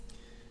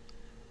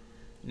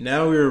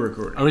Now we're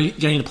recording. Are you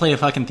going to play a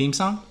fucking theme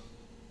song?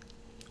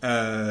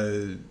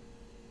 Play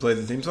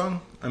the theme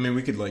song? I mean,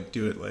 we could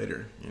do it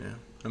later.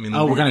 I mean,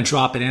 we're going to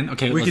drop it in.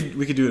 Okay, we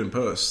could do it in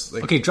post.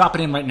 Okay, drop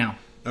it in right now.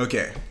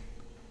 Okay.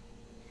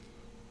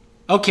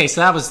 Okay,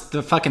 so that was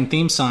the fucking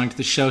theme song to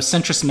the show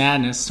Centrist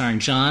Madness, starring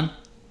John.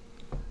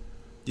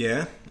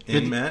 Yeah,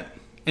 and Matt.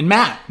 And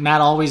Matt.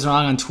 Matt Always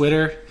Wrong on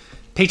Twitter.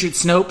 Patriot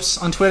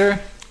Snopes on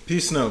Twitter. P.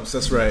 Snopes,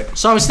 that's right.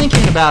 So I was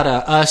thinking about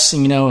us,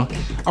 and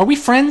are we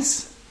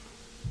friends?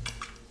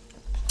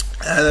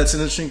 That's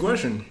an interesting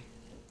question.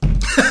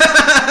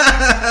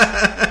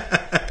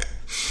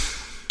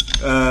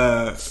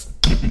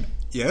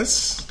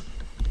 Yes?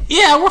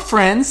 Yeah, we're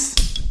friends.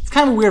 It's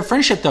kind of a weird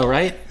friendship, though,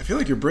 right? I feel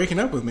like you're breaking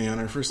up with me on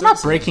our first I'm not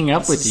episode. breaking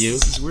up with you.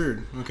 This is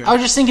weird. Okay. I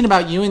was just thinking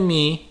about you and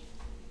me,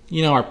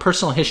 our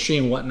personal history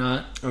and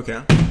whatnot.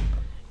 Okay.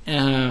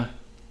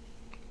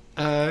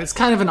 It's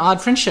kind of an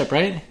odd friendship,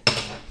 right?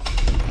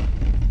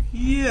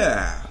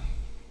 Yeah.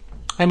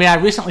 I mean, I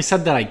recently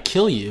said that I'd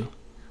kill you.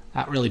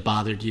 That really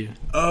bothered you.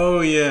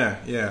 Oh, yeah.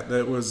 Yeah,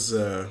 that was,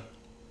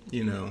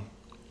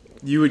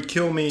 you would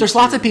kill me. There's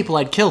lots of people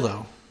I'd kill,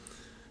 though.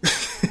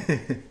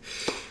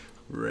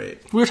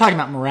 Right. We were talking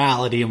about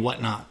morality and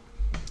whatnot.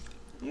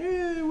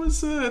 Yeah, it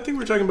was, I think we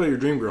were talking about your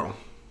dream girl.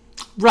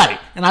 Right.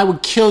 And I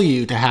would kill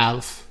you to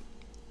have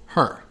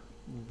her.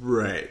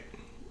 Right.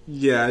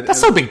 Yeah.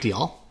 That's no big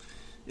deal.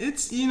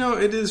 It's,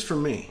 it is for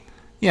me.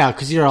 Yeah,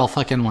 because you're all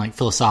fucking,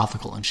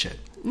 philosophical and shit.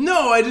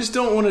 No, I just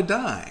don't want to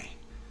die.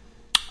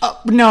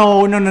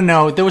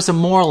 No. There was a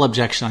moral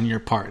objection on your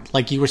part.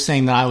 Like, you were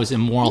saying that I was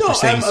immoral for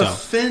saying so. I'm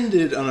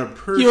offended on a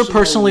personal You were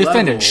personally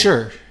level offended,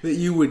 sure. That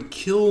you would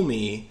kill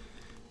me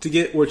to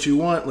get what you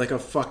want like a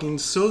fucking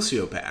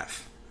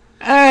sociopath.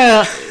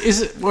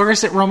 Or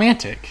is it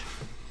romantic?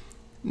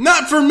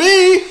 Not for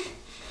me!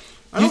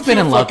 You've been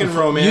in love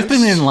before. Romance. You've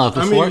been in love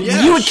before.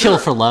 Yeah, you would sure. kill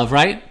for love,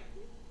 right?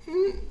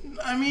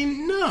 I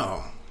mean,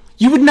 no.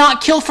 You would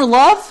not kill for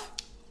love?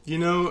 You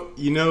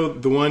know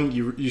the one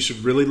you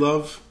should really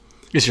love?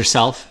 Is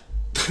yourself.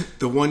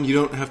 The one you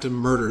don't have to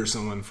murder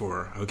someone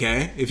for,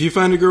 okay? If you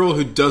find a girl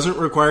who doesn't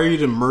require you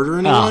to murder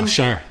anyone,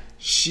 sure.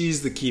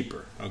 She's the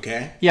keeper,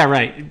 okay? Yeah,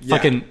 right. Yeah.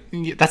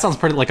 Fucking, that sounds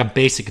pretty like a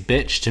basic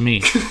bitch to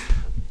me.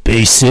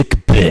 Basic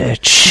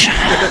bitch.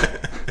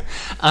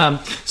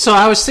 So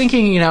I was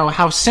thinking,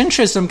 how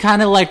centrism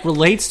kind of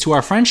relates to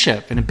our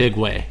friendship in a big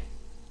way.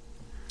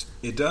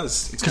 It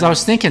does. Because I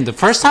was thinking the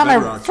first time I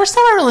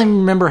really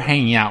remember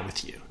hanging out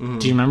with you. Mm-hmm.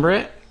 Do you remember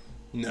it?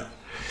 No.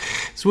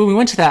 So when we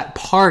went to that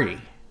party,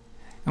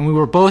 and we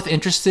were both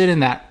interested in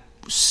that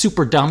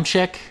super dumb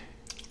chick.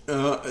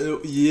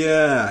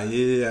 Yeah.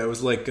 It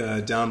was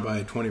down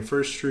by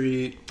 21st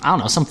Street. I don't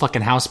know, some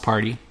fucking house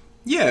party.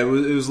 Yeah, it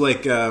was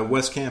like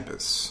West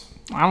Campus.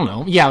 I don't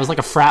know. Yeah, it was like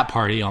a frat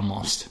party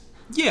almost.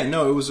 Yeah,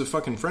 no, it was a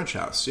fucking French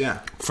house, yeah.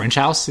 French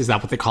house? Is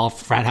that what they call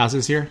frat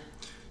houses here?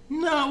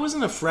 No, it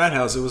wasn't a frat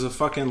house. It was a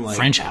fucking,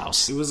 French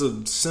house. It was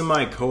a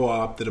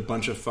semi-co-op that a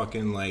bunch of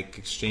fucking,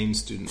 exchange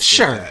students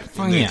sure. did that.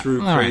 And they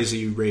threw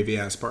crazy,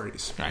 ravey-ass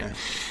parties. Right.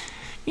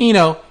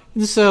 Yeah.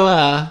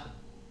 So,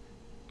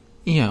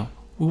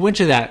 we went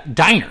to that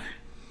diner.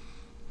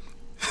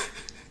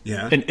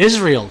 Yeah. And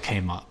Israel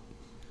came up.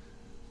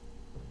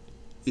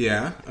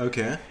 Yeah,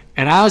 okay.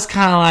 And I was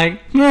kind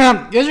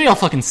of Israel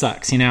fucking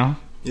sucks, Yeah.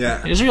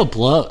 Israel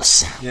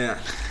blows. Yeah.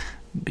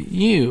 But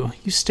you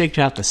staked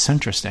out the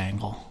centrist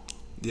angle.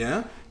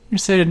 Yeah? You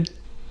said,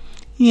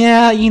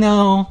 yeah,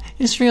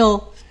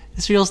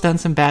 Israel's done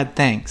some bad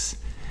things.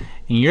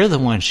 And you're the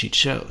one she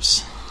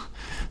chose.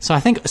 So I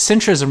think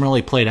centrism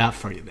really played out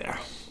for you there.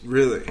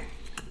 Really?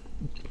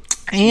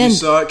 And you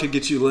saw it could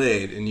get you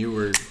laid, and you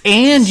were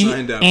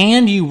signed up.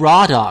 And you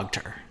raw dogged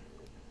her.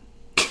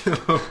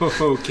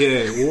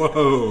 Okay,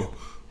 whoa.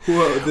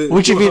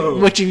 Which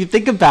if you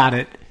think about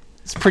it,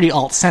 it's pretty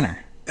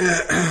alt-center.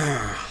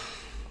 Oh,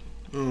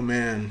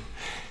 man.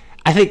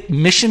 I think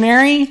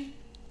missionary,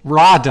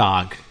 raw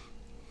dog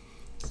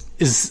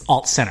is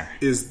alt-center.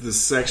 Is the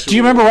sexual... Do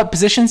you remember what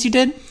positions you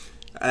did?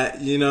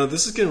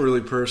 This is getting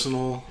really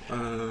personal.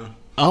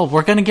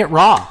 We're going to get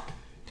raw.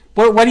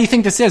 What do you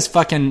think this is?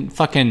 Fucking,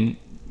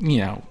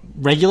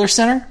 regular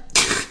center?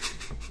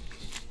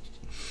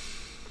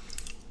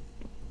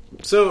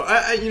 So,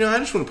 I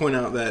just want to point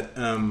out that,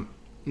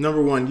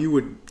 number one, you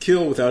would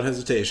kill without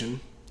hesitation.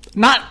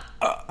 Not...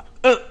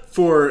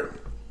 for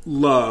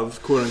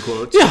love, quote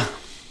unquote. Yeah.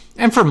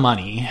 And for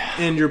money.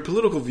 And your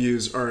political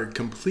views are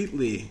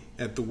completely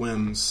at the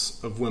whims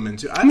of women,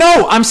 too.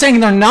 No, I'm saying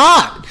they're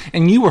not.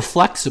 And you were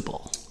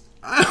flexible.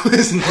 I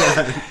was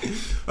not.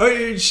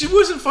 She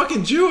wasn't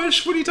fucking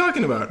Jewish. What are you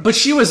talking about? But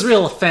she was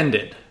real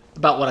offended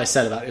about what I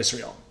said about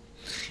Israel.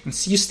 And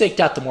so you staked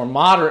out the more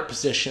moderate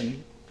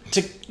position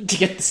to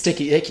get the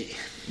sticky icky.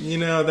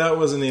 That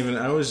wasn't even...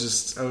 I was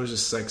just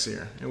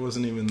sexier. It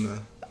wasn't even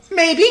the...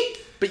 Maybe.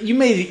 But you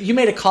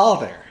made a call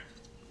there.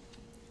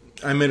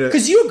 I made a...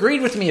 Because you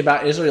agreed with me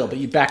about Israel, but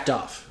you backed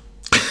off.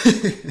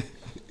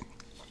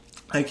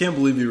 I can't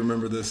believe you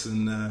remember this.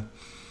 And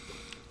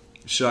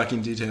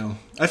Shocking detail.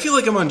 I feel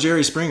like I'm on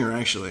Jerry Springer,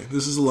 actually.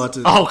 This is a lot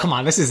to... Oh, come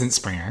on. This isn't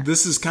Springer.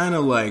 This is kind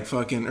of like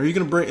fucking... Are you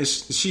going to bring...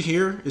 Is she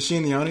here? Is she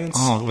in the audience?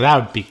 Oh, that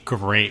would be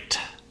great.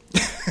 I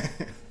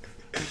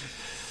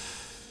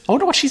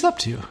wonder what she's up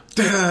to.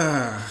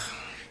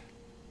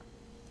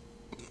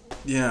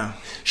 Yeah.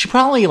 She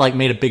probably, like,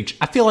 made a big...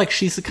 I feel like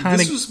she's the kind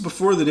This of... was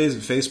before the days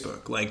of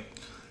Facebook. Like,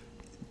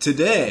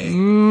 today...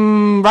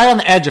 right on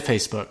the edge of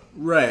Facebook.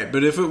 Right,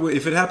 but if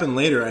it happened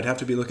later, I'd have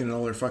to be looking at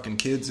all her fucking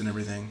kids and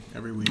everything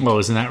every week. Oh,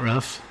 isn't that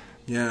rough?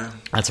 Yeah.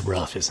 That's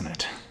rough, isn't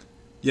it?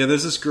 Yeah,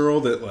 there's this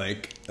girl that,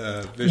 like...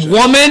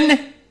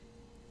 Woman?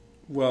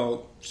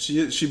 Well,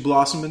 she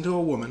blossomed into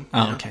a woman.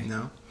 Oh, okay.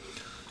 No.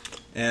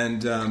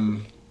 And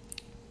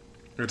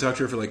I talked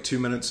to her for like 2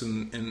 minutes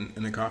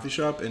in a coffee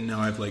shop, and now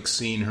I've like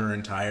seen her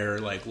entire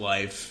like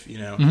life, you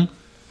know.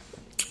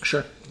 Mm-hmm.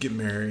 Sure. Get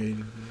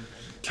married,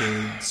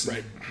 kids.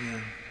 Right.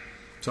 Yeah.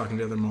 Talking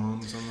to other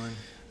moms online.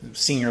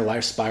 Seeing your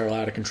life spiral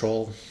out of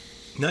control.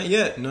 Not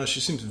yet. No, she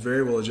seems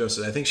very well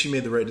adjusted. I think she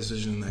made the right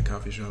decision in that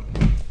coffee shop.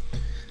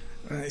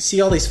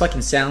 See all these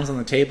fucking sounds on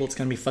the table, it's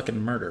going to be fucking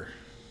murder.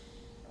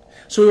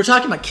 So we were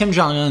talking about Kim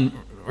Jong-un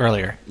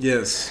earlier.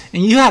 Yes.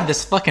 And you have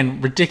this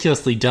fucking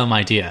ridiculously dumb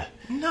idea.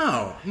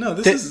 No,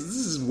 this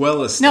is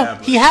well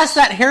established. No, he has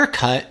that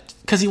haircut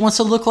because he wants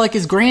to look like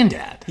his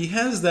granddad. He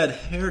has that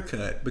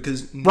haircut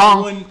because Wrong.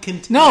 no one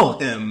can tell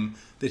him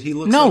that he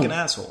looks like an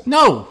asshole.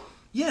 No.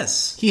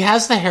 Yes. He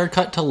has the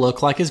haircut to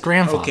look like his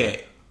grandfather.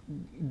 Okay.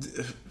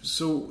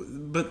 So,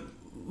 but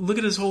look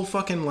at his whole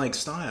fucking, like,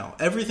 style.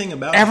 Everything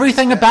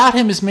about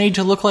him is made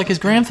to look like his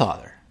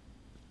grandfather.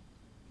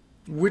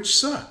 Which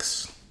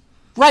sucks.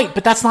 Right,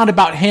 but that's not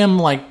about him,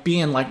 like,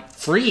 being, like,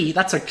 free.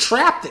 That's a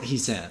trap that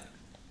he's in.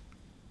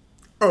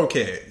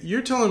 Okay,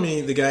 you're telling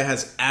me the guy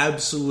has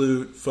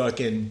absolute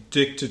fucking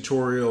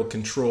dictatorial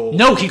control?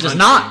 No, he does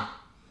not.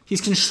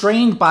 He's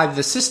constrained by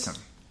the system.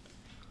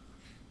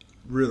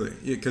 Really?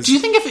 Yeah, do you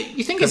think if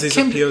he's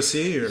Kim, a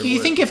POC, or do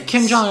you think if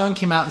Kim Jong Un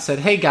came out and said,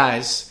 "Hey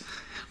guys,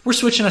 we're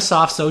switching to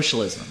soft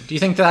socialism," do you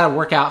think that would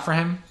work out for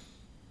him?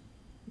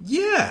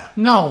 Yeah.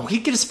 No,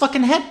 he'd get his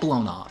fucking head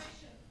blown off.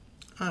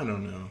 I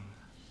don't know.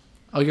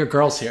 Oh, your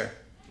girl's here.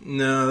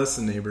 No, that's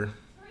the neighbor.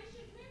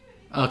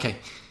 Okay,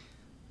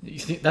 you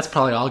think that's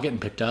probably all getting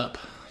picked up.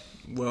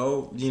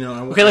 Well, you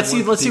know. Okay, let's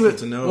see. Let's see what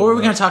were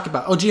we going to talk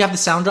about? Oh, do you have the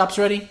sound drops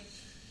ready?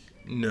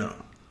 No.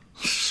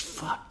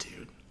 Fuck,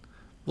 dude.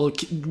 Well,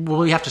 will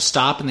we have to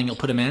stop and then you'll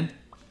put them in?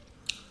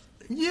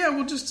 Yeah,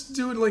 we'll just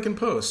do it like in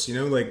post. You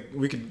know, like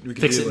we could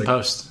fix do it in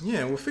post.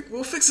 Yeah, we'll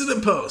fix it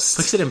in post.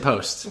 Fix it in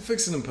post. We'll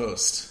fix it in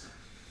post.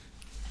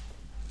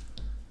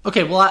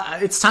 Okay, well,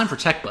 it's time for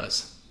Tech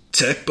Buzz.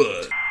 Tech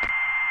Buzz.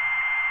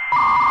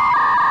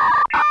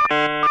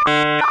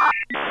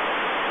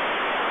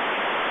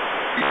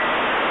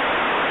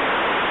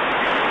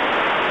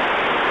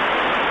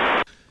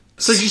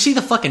 So did you see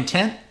the fucking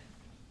tent?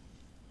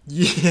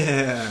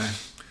 Yeah.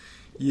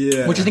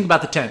 Yeah. What'd you think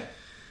about the tent?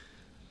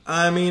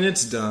 I mean,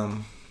 it's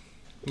dumb.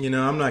 You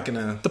know, I'm not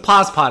gonna... The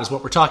Pause Pod is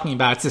what we're talking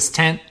about. It's this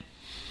tent.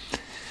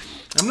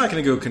 I'm not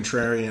gonna go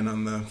contrarian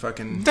on the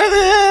fucking...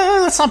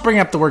 Let's not bring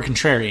up the word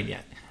contrarian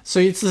yet. So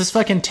it's this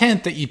fucking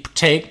tent that you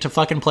take to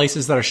fucking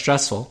places that are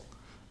stressful.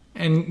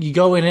 And you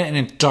go in it and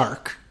it's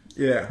dark.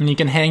 Yeah. And you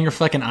can hang your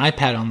fucking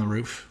iPad on the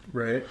roof.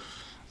 Right.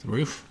 The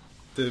roof?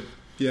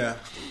 Yeah.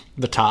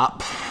 The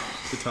top.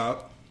 The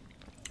top.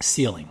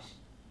 Ceiling.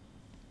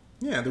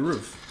 Yeah, the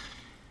roof.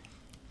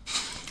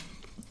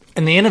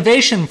 And the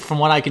innovation, from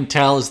what I can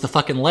tell, is the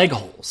fucking leg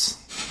holes.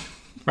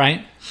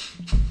 Right?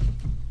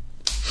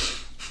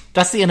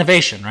 That's the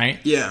innovation, right?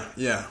 Yeah,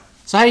 yeah.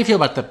 So how do you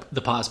feel about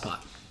the Pause Pod?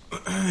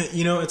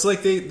 You know, it's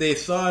like they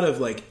thought of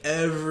like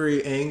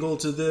every angle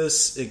to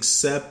this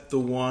except the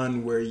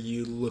one where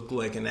you look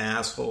like an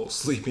asshole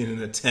sleeping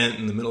in a tent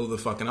in the middle of the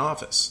fucking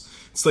office.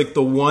 It's like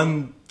the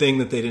one thing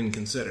that they didn't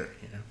consider,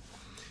 you know.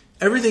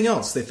 Everything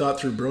else they thought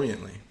through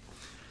brilliantly.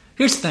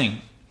 Here's the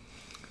thing.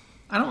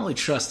 I don't really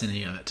trust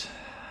any of it.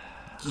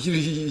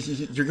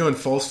 You're going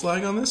false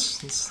flag on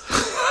this?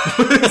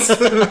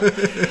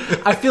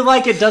 I feel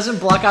like it doesn't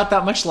block out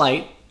that much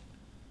light.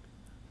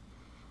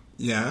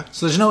 Yeah.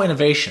 So there's no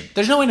innovation.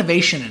 There's no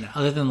innovation in it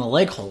other than the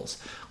leg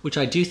holes, which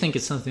I do think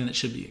is something that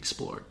should be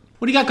explored.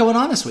 What do you got going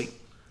on this week?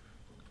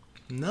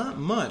 Not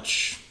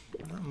much.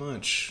 Not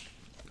much.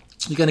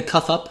 You going to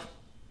cuff up?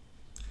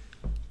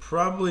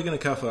 Probably going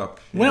to cuff up.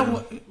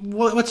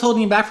 What's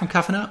holding you back from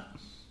cuffing up?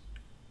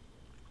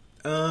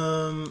 I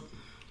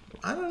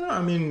don't know.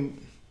 I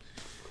mean,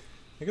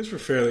 I guess we're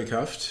fairly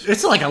cuffed.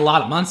 It's like a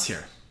lot of months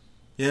here.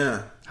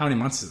 Yeah. How many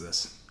months is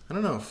this? I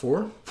don't know.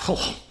 4?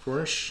 Oh.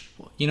 4-ish?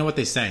 You know what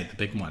they say, the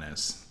big one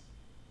is?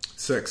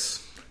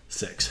 6.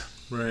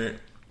 6. Right.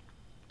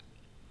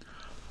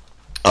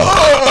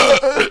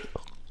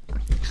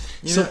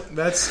 You know,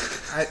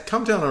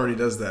 Cometown already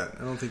does that.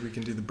 I don't think we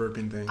can do the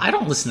burping thing. I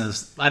don't listen to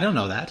this. I don't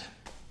know that.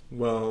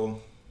 Well,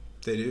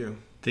 they do.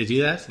 They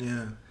do that?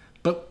 Yeah.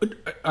 But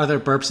are their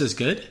burps as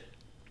good?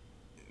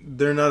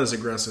 They're not as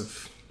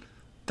aggressive.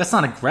 That's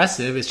not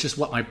aggressive. It's just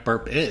what my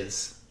burp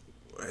is.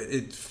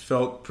 It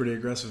felt pretty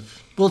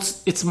aggressive. Well,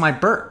 it's my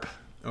burp.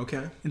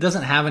 Okay. It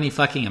doesn't have any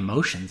fucking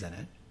emotions in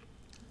it.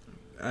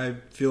 I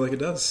feel like it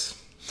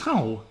does.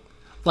 No.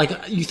 Like,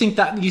 you think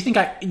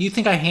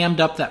I hammed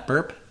up that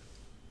burp?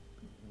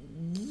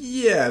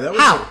 Yeah, that was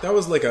How? That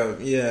was like a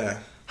yeah.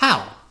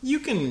 How? You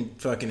can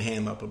fucking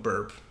ham up a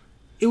burp.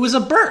 It was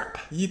a burp.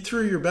 You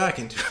threw your back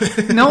into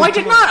it. No, I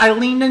did not. I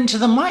leaned into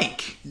the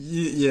mic.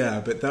 Yeah,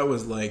 but that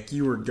was like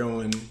you were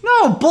going.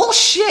 No,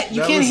 bullshit.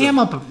 You That can't was ham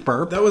up a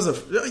burp. That was a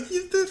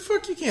the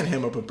fuck. You can't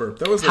ham up a burp.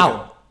 That was like How?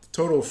 a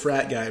total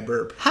frat guy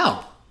burp.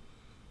 How?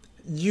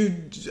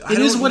 It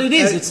is what it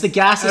is. It's the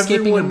gas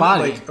escaping your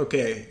body. Like,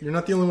 okay, you're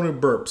not the only one who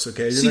burps.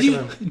 Okay, you're So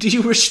not gonna. do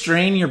you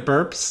restrain your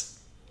burps?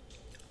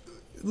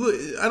 Look,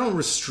 I don't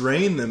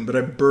restrain them, but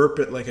I burp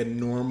at like a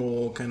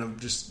normal kind of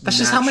just. That's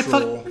natural... just how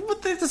my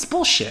fuck. That's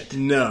bullshit.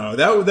 No,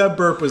 that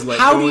burp was like.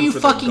 How do going you for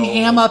fucking the goal.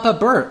 ham up a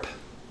burp?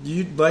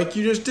 You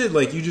just did.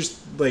 Like you just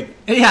like.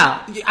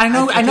 Yeah, I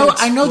know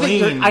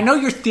explain. I know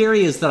your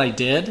theory is that I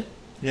did,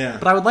 Yeah,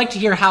 but I would like to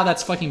hear how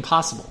that's fucking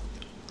possible.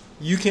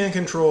 you can't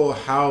control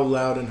how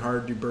loud and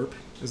hard you burp.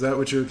 Is that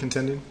what you're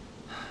contending?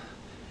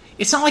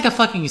 It's not like a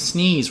fucking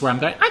sneeze where I'm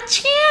going,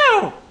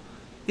 achoo!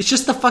 It's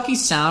just the fucking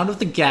sound of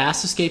the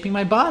gas escaping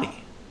my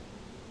body.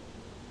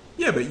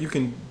 Yeah, but you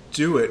can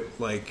do it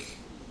like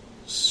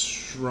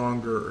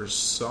stronger or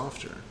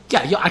softer.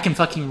 Yeah, I can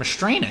fucking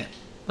restrain it.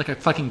 Like a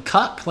fucking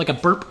cup, like a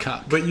burp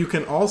cup. But you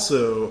can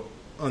also,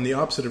 on the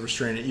opposite of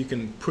restrain it, you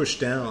can push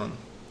down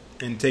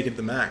and take it to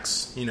the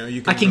max. You know,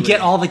 you can. I can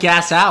get all the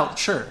gas out,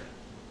 sure.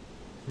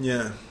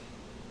 Yeah.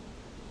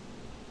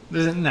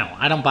 No,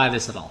 I don't buy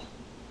this at all.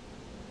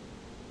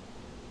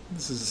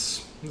 This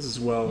is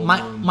well.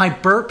 My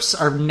burps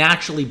are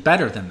naturally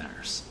better than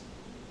theirs.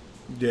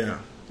 Yeah.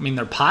 I mean,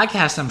 their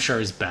podcast, I'm sure,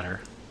 is better.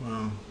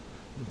 Wow.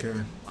 Okay.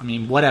 I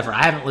mean, whatever.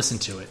 I haven't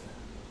listened to it.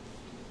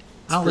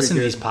 I don't listen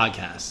to these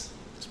podcasts.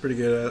 It's pretty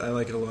good. I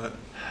like it a lot.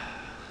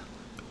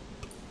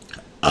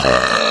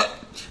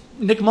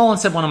 Nick Mullen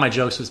said one of my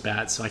jokes was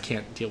bad, so I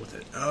can't deal with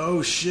it.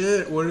 Oh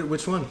shit!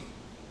 Which one?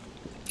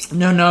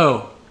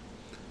 No.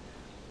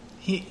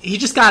 He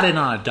just got in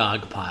on a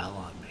dog pile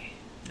on me.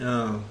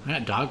 Oh. I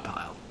got dog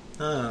piled.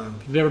 Oh.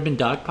 Have you ever been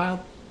dog piled?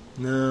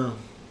 No.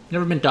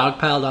 Never been dog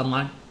piled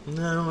online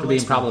No. for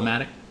being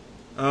problematic?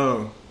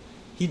 Oh.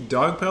 He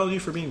dogpiled you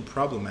for being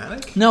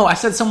problematic? No, I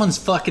said someone's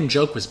fucking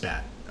joke was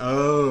bad.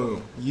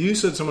 Oh. You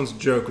said someone's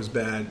joke was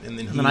bad, and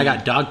then I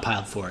got dog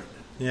piled for it.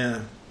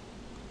 Yeah.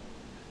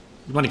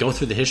 You want to go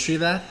through the history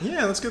of that?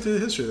 Yeah, let's go through the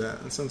history of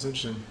that. That sounds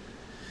interesting.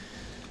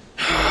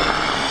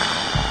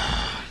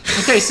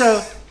 Okay,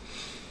 so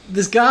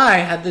this guy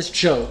had this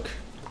joke.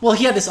 Well,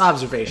 he had this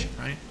observation,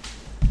 right?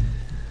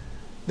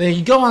 That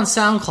you go on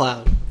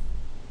SoundCloud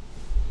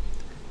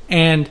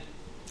and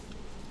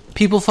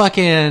people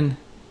fucking...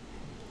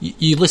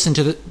 You listen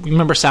to the...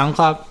 Remember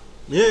SoundCloud?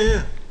 Yeah.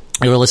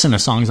 You ever listen to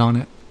songs on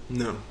it?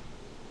 No.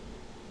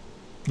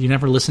 You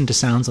never listened to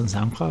sounds on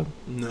SoundCloud?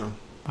 No.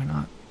 Why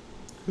not?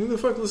 Who the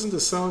fuck listens to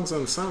songs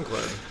on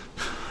SoundCloud?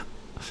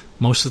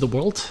 Most of the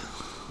world?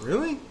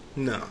 Really?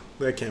 No,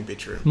 that can't be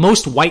true.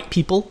 Most white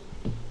people?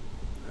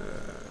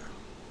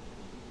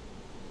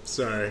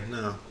 Sorry,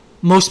 no.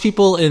 Most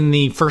people in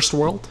the first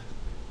world?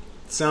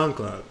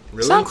 SoundCloud.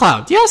 Really?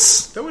 SoundCloud,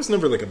 yes. That was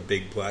never like a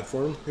big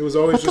platform. It was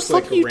always What the just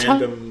fuck like are a you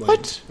random.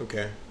 what?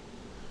 Okay.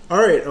 All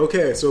right.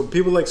 Okay. So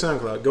people like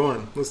SoundCloud. Go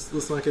on.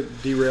 Let's not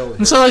get derailed. Here.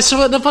 And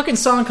so the fucking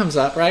song comes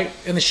up, right?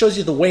 And it shows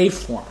you the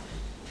waveform.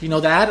 You know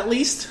that at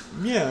least?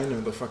 Yeah, I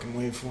know the fucking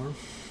waveform.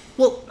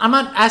 Well, I'm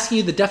not asking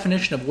you the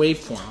definition of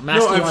waveform. I'm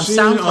asking you I've on seen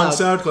SoundCloud. it on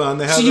SoundCloud.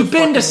 And they have So the you've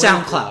been to fucking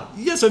SoundCloud? waveform.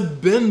 Yes,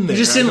 I've been there.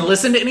 You just didn't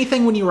listen to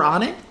anything when you were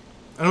on it?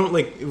 I don't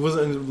like. It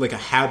wasn't like a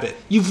habit.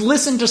 You've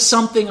listened to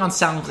something on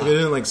Like, I SoundCloud.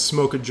 didn't like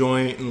smoke a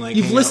joint and like.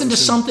 You've hang out listened to and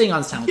listen- something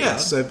on SoundCloud.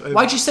 Yes, I've-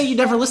 Why'd you say you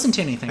never listened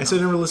to anything? I said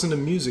I never listened to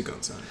music on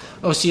SoundCloud.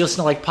 Oh, so you listen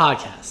to like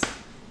podcasts?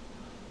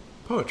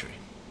 Poetry.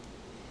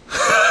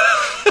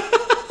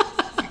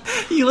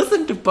 You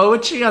listen to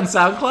poetry on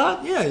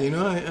SoundCloud? Yeah, you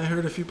know, I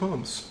heard a few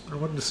poems. I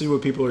wanted to see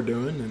what people are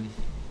doing, and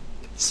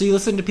So you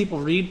listen to people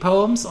read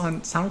poems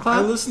on SoundCloud?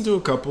 I listened to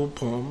a couple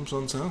poems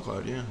on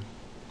SoundCloud. Yeah.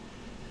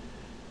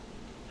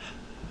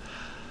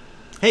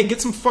 Hey,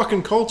 get some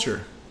fucking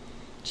culture.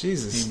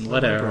 Jesus.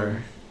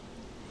 Whatever.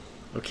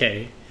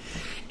 Okay.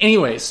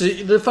 Anyway, so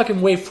the fucking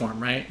waveform,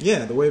 right?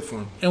 Yeah, the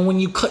waveform. And when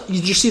you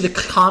did you see the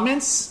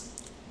comments?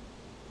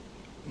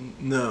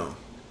 No.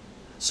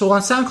 So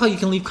on SoundCloud you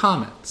can leave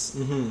comments.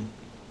 Mm-hmm.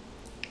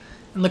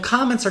 And the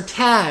comments are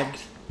tagged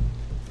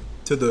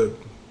To the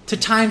to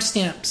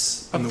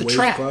timestamps of the wave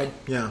track. cloud?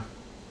 Yeah.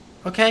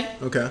 Okay?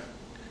 Okay.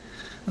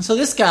 And so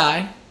this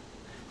guy,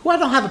 who I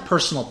don't have a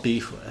personal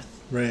beef with,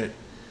 Right.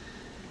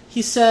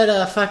 he said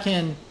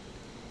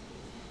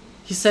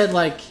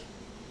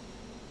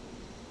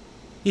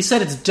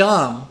it's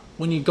dumb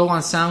when you go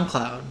on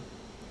SoundCloud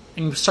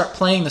and you start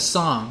playing the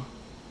song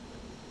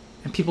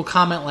and people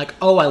comment like,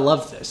 "Oh, I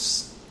love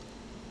this,"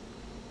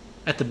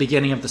 at the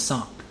beginning of the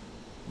song.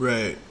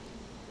 Right.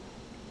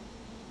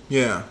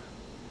 Yeah.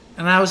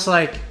 And I was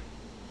like,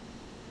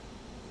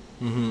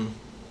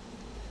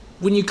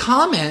 when you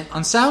comment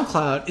on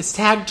SoundCloud, it's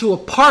tagged to a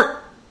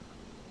part.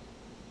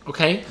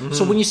 Okay? Mm-hmm.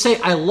 So when you say,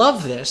 I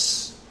love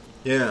this,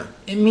 Yeah.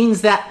 it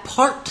means that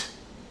part.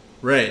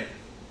 Right.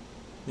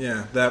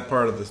 Yeah, that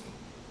part of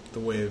the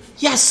wave.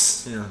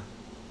 Yes! Yeah.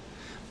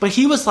 But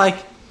he was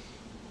like,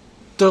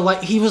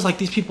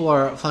 these people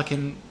are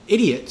fucking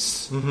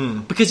idiots.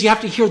 Mm-hmm. Because you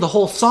have to hear the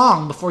whole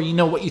song before you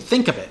know what you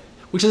think of it.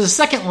 Which is a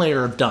second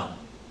layer of dumb.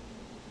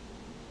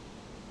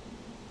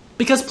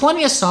 Because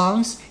plenty of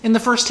songs, in the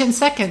first 10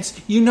 seconds,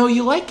 you know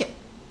you like it.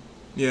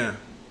 Yeah.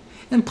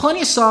 And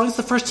plenty of songs,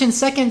 the first 10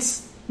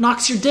 seconds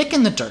knocks your dick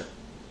in the dirt.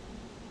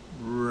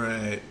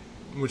 Right.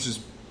 Which is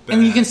bad.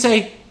 And you can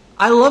say,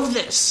 I love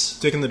this.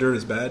 Dick in the dirt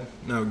is bad?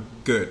 No,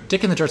 good.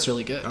 Dick in the dirt's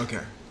really good. Okay.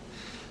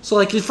 So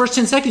like the first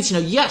 10 seconds, you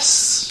know,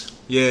 yes.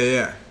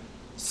 Yeah.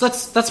 So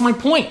that's my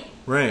point.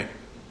 Right.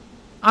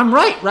 I'm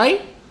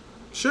right?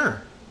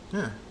 Sure.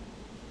 Yeah.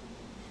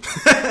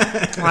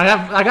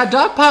 I got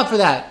dog pop for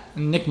that.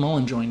 And Nick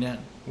Mullen joined in.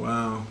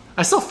 Wow.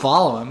 I still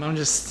follow him. I'm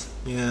just...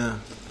 Yeah.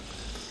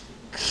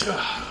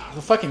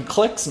 The fucking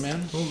clicks,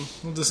 man. A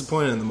little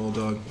disappointed in the Mole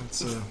Dog.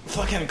 It's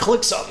Fucking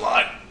clicks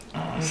online.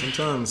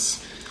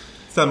 sometimes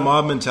it's that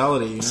mob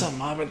mentality. You know? It's a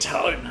mob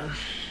mentality, man.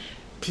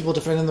 People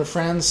defending their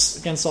friends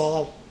against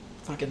all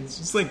fucking...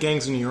 It's like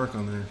Gangs of New York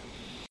on there.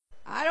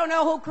 I don't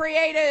know who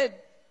created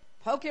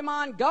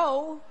Pokemon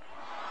Go,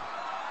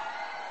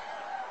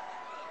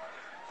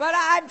 but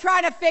I'm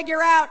trying to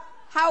figure out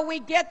how we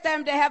get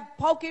them to have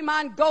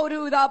Pokemon go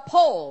to the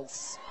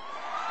polls.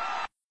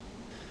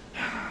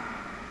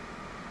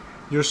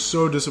 You're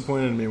so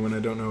disappointed in me when I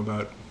don't know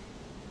about...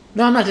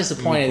 No, I'm not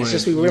disappointed. It's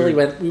just we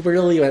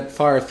really went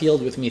far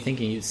afield with me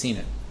thinking you'd seen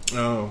it.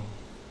 Oh.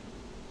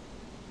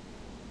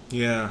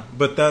 Yeah,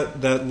 but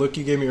that look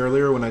you gave me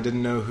earlier when I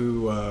didn't know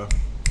who...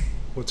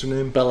 what's her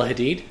name? Bella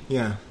Hadid?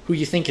 Yeah. Who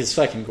you think is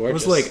fucking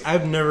gorgeous. I was like,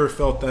 I've never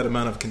felt that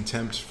amount of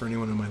contempt for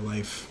anyone in my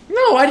life.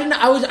 No, I didn't.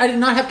 I did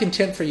not have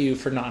contempt for you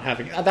for not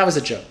having... that was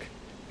a joke.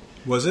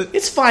 Was it?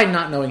 It's fine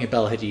not knowing who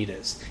Bella Hadid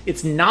is.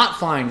 It's not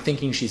fine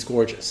thinking she's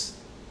gorgeous.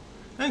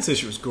 I didn't say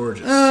she was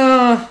gorgeous.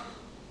 Uh...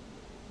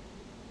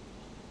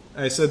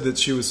 I said that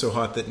she was so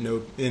hot that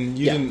no... And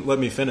you didn't let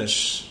me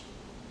finish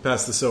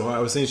past the so hot. I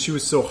was saying she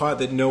was so hot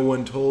that no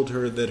one told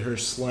her that her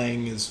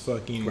slang is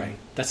fucking... Right.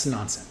 That's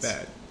nonsense.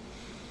 Bad.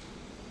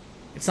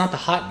 It's not the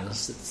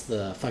hotness. It's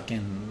the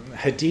fucking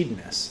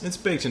Hadidness. It's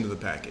baked into the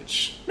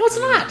package. No, it's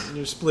not.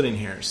 You're splitting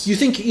hairs. You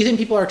think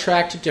people are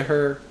attracted to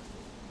her...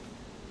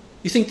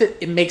 You think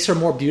that it makes her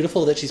more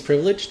beautiful that she's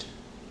privileged?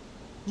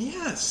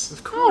 Yes,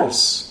 of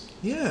course.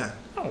 Yeah.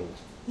 No.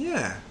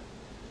 Yeah.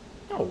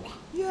 No.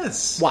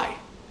 Yes. Why?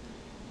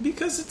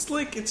 Because it's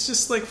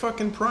just like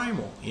fucking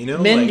primal, you know?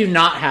 Men like, do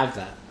not have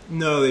that.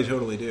 No, they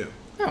totally do.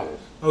 No.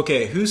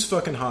 Okay, who's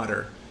fucking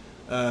hotter?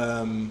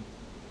 Men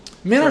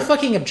are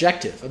fucking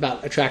objective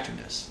about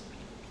attractiveness.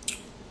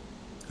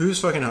 Who's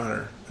fucking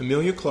hotter?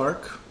 Emilia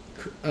Clarke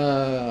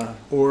Uh,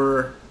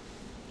 or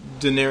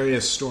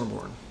Daenerys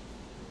Stormborn?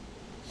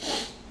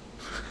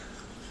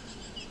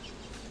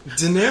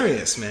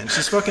 Daenerys, man.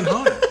 She's fucking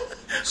hot.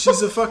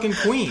 She's a fucking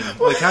queen.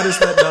 Like, how does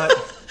that not...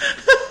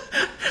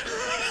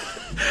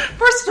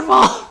 First of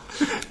all,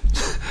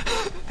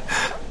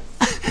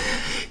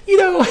 you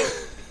know,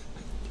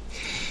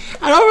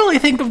 I don't really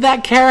think of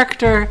that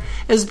character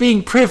as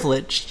being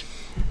privileged.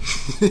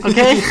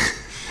 Okay?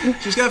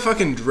 She's got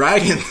fucking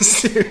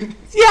dragons, dude.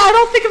 Yeah, I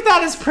don't think of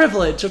that as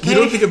privilege, okay? You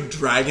don't think of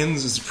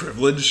dragons as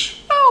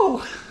privilege?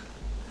 No.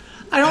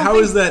 How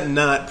is that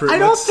not privilege? I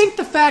don't think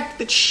the fact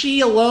that she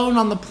alone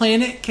on the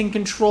planet can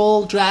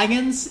control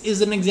dragons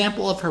is an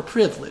example of her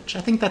privilege.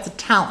 I think that's a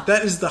talent.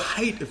 That is the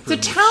height of privilege.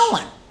 It's a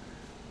talent.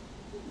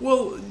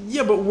 Well,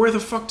 yeah, but where the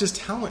fuck does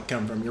talent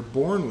come from? You're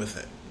born with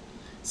it.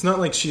 It's not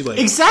like she, like...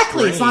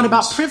 Exactly, it's not trains.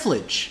 about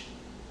privilege.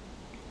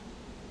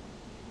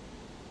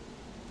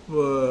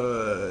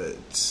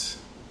 But...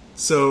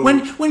 So...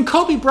 When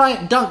Kobe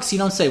Bryant dunks, you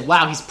don't say,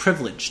 wow, he's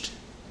privileged.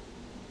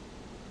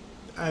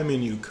 I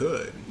mean, you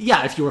could.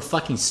 Yeah, if you were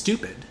fucking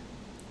stupid.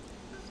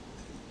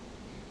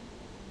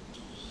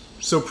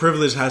 So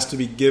privilege has to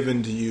be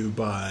given to you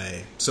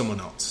by someone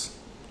else.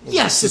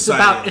 Yes, it's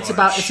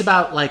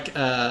about like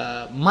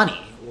money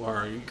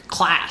or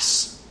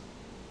class.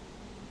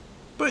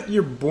 But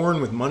you're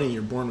born with money.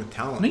 You're born with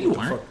talent. No, you What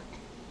the aren't. fuck?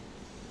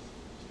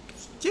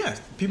 Yeah,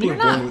 people You're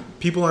are born not. with.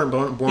 People aren't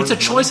born. It's a with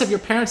choice money. of your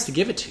parents to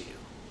give it to you.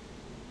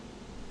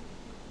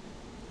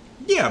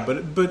 Yeah,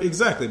 but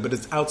exactly. But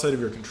it's outside of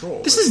your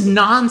control. This is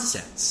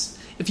nonsense.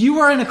 If you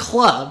were in a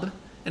club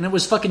and it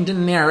was fucking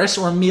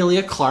Daenerys or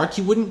Emilia Clarke,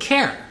 you wouldn't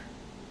care.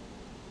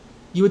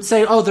 You would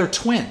say, "Oh, they're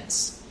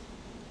twins."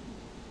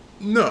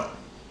 No.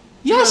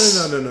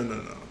 Yes.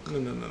 No.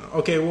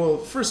 Okay, well,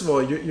 first of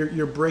all,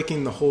 you're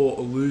breaking the whole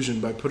illusion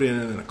by putting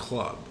it in a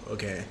club.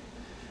 Okay,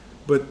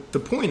 but the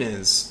point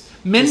is,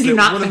 Men is do that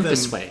not one of think them-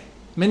 this way.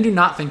 Men do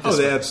not think this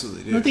way. Oh, they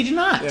absolutely do. No, they do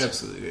not. They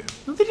absolutely do.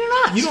 No, they do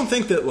not. You don't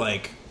think that,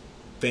 like,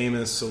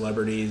 famous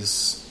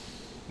celebrities,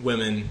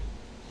 women,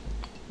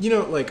 you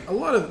know, like,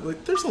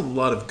 there's a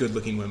lot of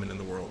good-looking women in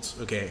the world,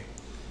 okay?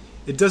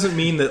 It doesn't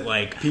mean that,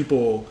 like,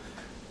 people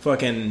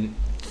fucking...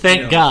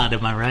 Thank God,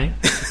 am I right?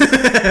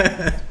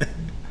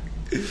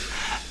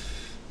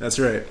 That's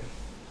right.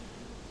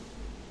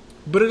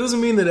 But it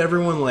doesn't mean that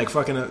everyone, like,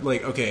 fucking...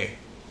 Like, okay...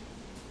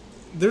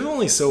 There's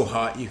only so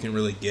hot you can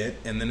really get,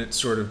 and then it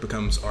sort of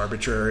becomes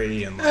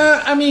arbitrary and, like...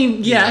 I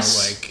mean, yes.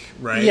 You know, like,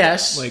 right?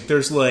 Yes. Like,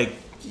 there's, like,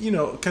 you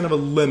know, kind of a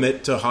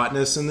limit to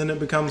hotness, and then it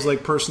becomes,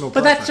 like, personal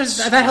But preference.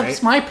 that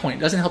helps my point.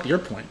 It doesn't help your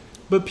point.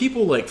 But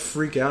people, like,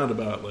 freak out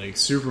about, like,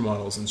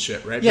 supermodels and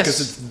shit, right? Yes.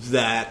 Because it's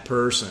that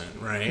person,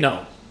 right?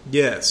 No.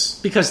 Yes.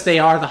 Because they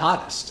are the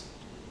hottest.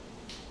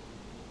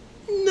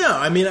 No,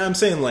 I mean, I'm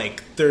saying,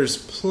 like, there's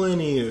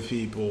plenty of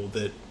people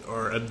that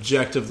are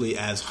objectively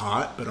as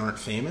hot but aren't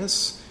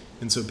famous,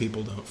 and so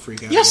people don't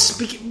freak out. Yes,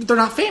 about them. they're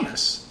not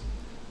famous.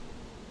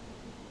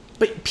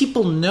 But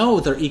people know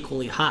they're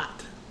equally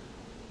hot.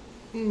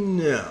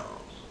 No.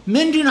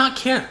 Men do not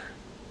care.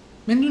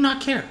 Men do not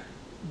care.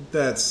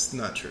 That's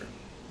not true.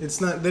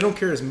 It's not. They don't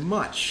care as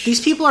much. These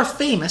people are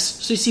famous,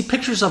 so you see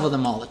pictures of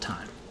them all the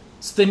time.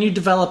 So then you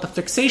develop a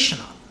fixation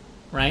on them,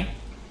 right?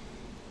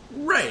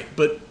 Right,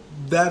 but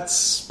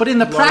that's... But in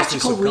the largely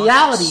practical subconscious.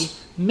 reality,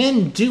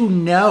 men do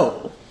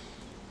know.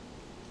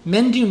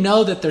 Men do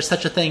know that there's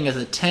such a thing as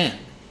a 10.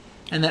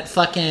 And that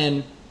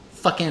fucking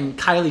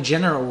Kylie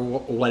Jenner or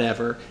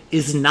whatever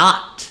is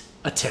not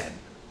a 10.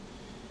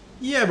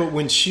 Yeah, but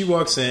when she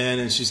walks in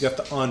and she's got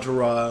the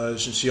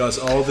entourage and she has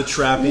all the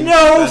trappings,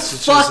 No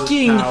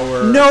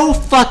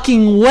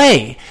fucking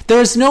way.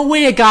 There's no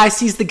way a guy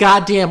sees the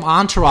goddamn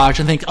entourage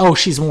and thinks, oh,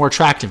 she's more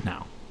attractive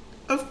now.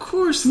 Of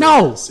course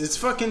No. there is. It's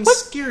fucking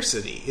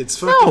scarcity. It's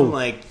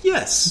fucking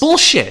yes.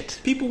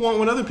 Bullshit. People want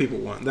what other people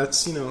want.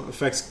 That's,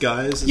 affects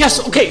guys.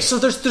 Yes, okay, so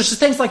there's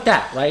things like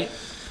that, right?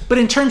 But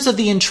in terms of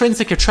the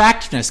intrinsic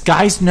attractiveness,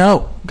 guys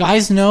know.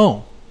 Guys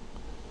know.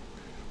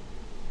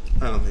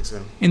 I don't think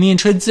so. In the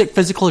intrinsic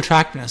physical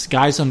attractiveness,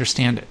 guys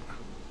understand it.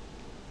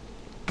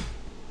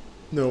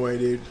 No way,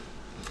 dude.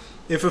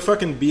 If a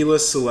fucking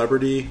B-list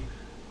celebrity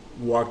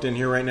walked in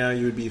here right now,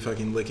 you would be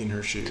fucking licking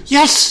her shoes.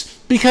 Yes,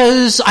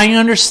 because I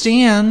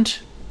understand.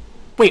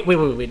 Wait.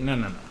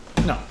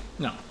 No.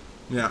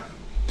 Yeah.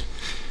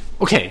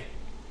 Okay.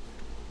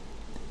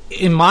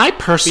 In my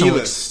personal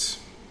B-list.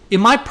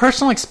 In my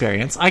personal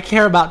experience, I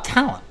care about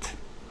talent.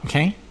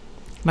 Okay?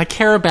 And I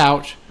care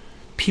about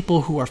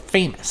people who are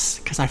famous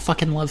because I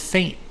fucking love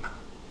fame.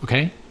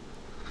 Okay?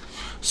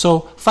 So,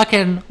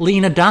 fucking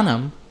Lena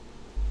Dunham.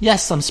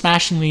 Yes, I'm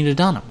smashing Lena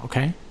Dunham,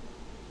 okay?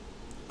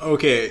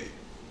 Okay.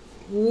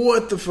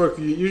 What the fuck?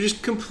 You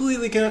just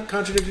completely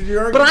contradicted your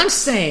argument. But I'm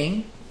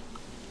saying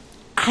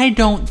I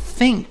don't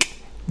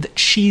think that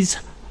she's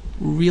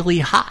really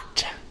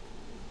hot.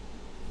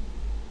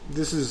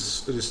 This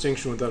is a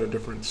distinction without a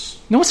difference.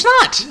 No, it's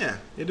not. Yeah,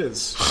 it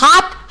is.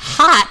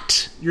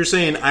 Hot. You're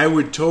saying I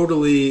would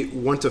totally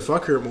want to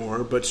fuck her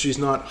more, but she's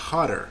not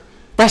hotter.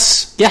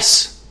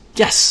 Yes.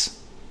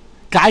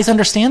 Guys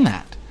understand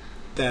that.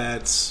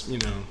 That's,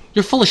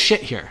 You're full of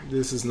shit here.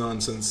 this is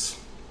nonsense.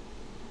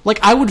 Like,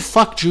 I would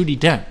fuck Judi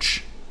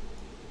Dench.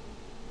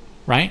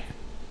 Right?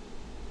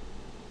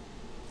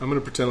 I'm going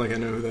to pretend like I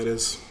know who that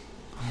is.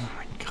 Oh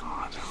my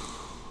god.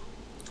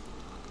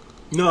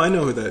 No, I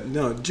know who that...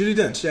 No, Judi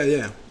Dench.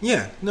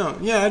 Yeah. No,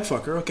 yeah, I'd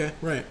fuck her. Okay,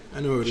 right. I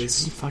know who it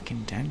is. Judi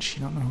fucking Dench?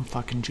 You don't know who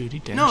fucking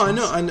Judi Dench No,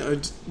 is? I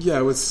know. Yeah,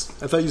 I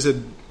thought you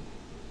said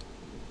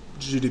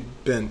Judi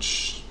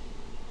Bench.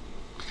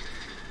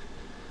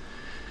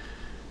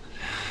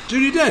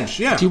 Judi Dench,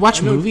 yeah. Do you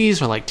watch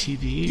movies or like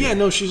TV? Yeah,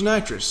 no, she's an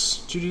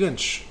actress. Judi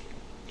Dench.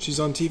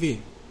 She's on TV.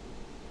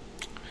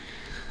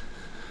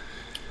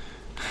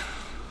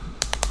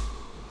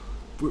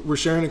 We're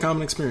sharing a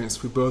common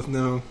experience. We both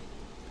know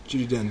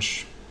Judi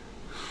Dench,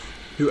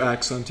 who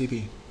acts on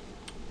TV.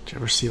 Did you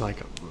ever see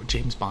like a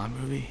James Bond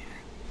movie?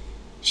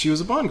 She was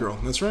a Bond girl.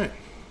 That's right.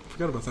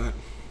 Forgot about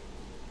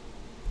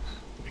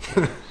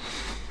that.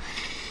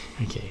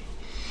 Okay.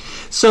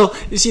 So,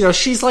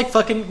 she's like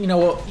fucking,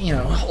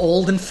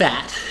 old and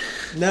fat.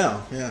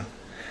 No, yeah.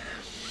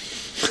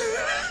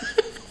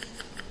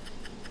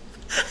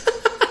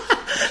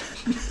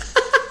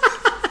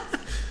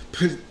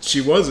 But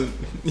she wasn't.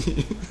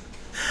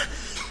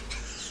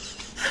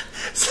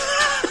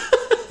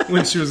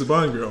 When she was a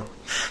Bond girl.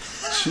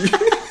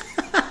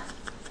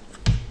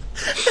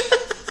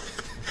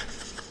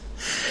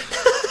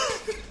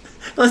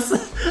 Listen,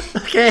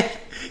 okay.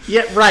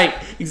 Yeah, right.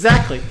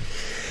 Exactly.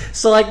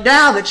 So, like,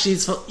 now that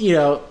she's,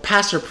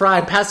 past her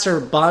prime, past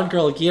her Bond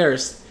girl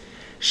years,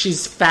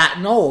 she's fat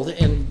and old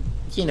and,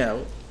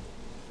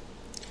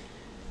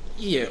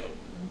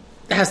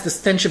 has the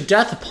stench of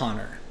death upon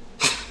her.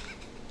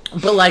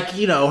 But, like,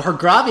 her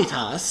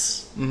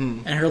gravitas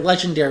and her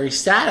legendary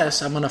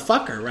status, I'm going to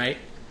fuck her, right?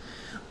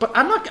 But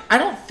I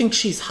don't think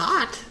she's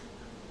hot.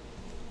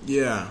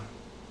 Yeah.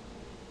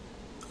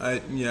 I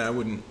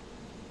wouldn't.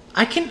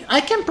 I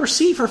can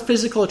perceive her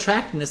physical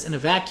attractiveness in a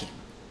vacuum.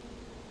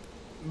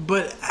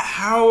 But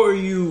how are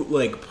you,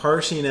 like,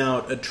 parsing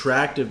out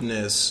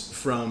attractiveness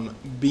from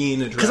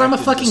being attractive? Because I'm a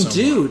fucking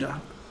dude.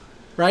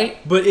 right?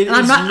 But it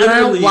and is I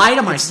don't lie to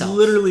it's myself.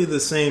 literally the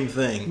same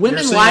thing.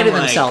 Women You're lie to saying,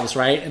 like, themselves,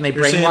 right? And they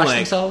you're saying, brainwash like,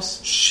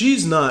 themselves.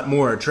 She's not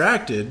more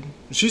attracted.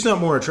 She's not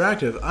more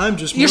attractive. I'm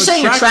just more You're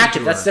saying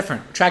attractive. to That's her.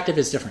 different. Attractive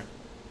is different.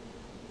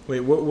 Wait,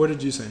 what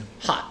did you say?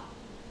 Hot.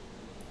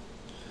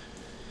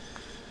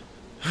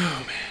 Oh,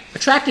 man.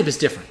 Attractive is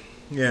different.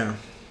 Yeah.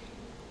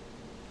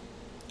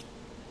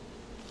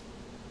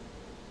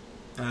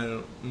 I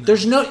don't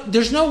know.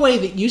 There's no way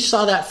that you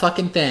saw that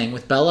fucking thing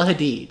with Bella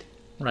Hadid,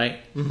 right?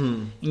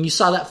 Mm-hmm. And you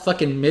saw that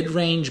fucking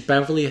mid-range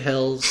Beverly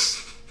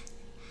Hills,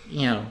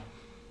 Yeah.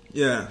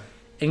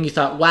 and you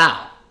thought,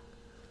 wow,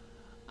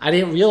 I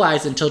didn't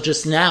realize until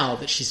just now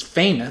that she's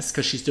famous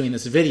because she's doing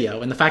this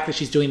video, and the fact that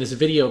she's doing this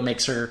video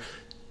makes her,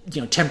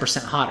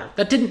 10% hotter.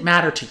 That didn't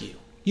matter to you.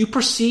 You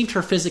perceived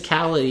her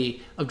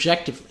physicality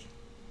objectively.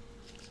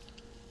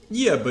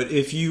 Yeah, but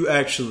if you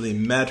actually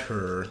met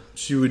her,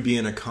 she would be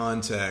in a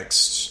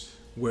context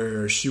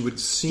where she would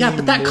seem Yeah,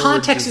 but that more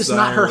context is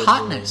not her desirable.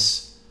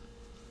 hotness.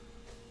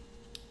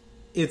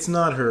 It's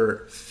not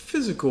her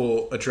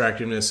physical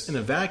attractiveness in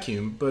a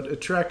vacuum, but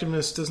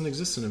attractiveness doesn't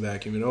exist in a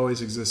vacuum. It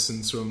always exists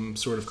in some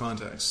sort of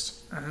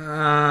context.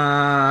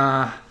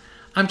 I'm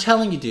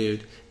telling you,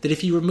 dude, that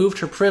if you removed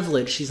her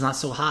privilege, she's not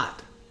so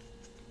hot.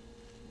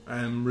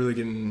 I'm really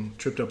getting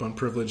tripped up on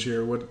privilege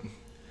here. What?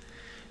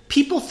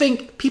 People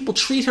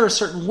treat her a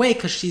certain way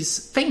because she's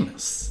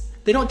famous.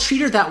 They don't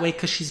treat her that way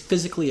because she's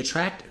physically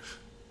attractive.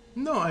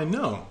 No, I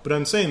know, but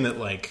I'm saying that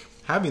like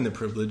having the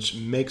privilege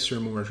makes her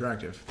more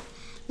attractive.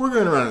 We're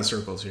going around in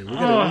circles here. We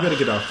gotta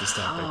get off this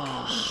topic.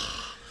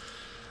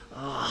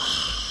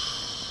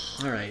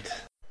 All right.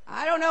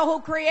 I don't know who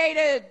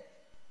created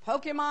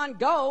Pokemon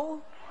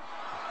Go,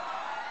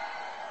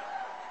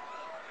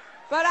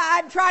 but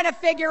I'm trying to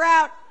figure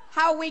out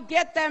how we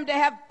get them to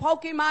have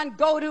Pokemon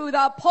go to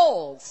the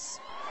polls.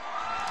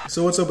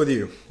 So what's up with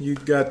you? You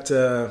got?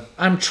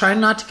 I'm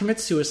trying not to commit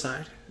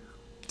suicide.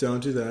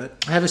 Don't do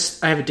that. I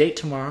have a date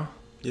tomorrow.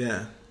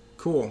 Yeah,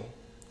 cool.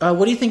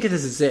 What do you think of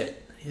this zit?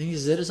 You think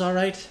zit is all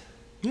right?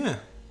 Yeah,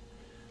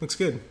 looks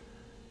good.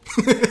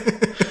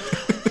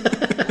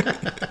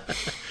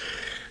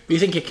 Do you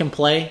think it can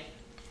play?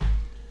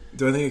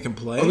 Do I think it can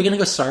play? Are we gonna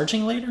go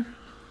sarging later?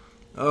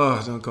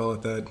 Oh, don't call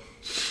it that.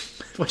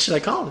 What should I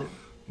call it?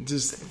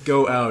 Just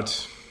go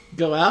out.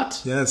 Go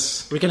out?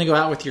 Yes, We're gonna go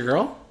out with your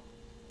girl?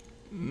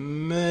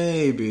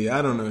 maybe.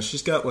 I don't know.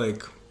 She's got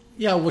like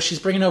Yeah, well, she's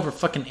bringing over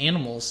fucking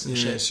animals and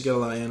shit. she got a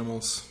lot of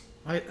animals.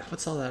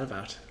 What's all that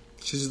about?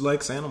 She just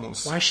likes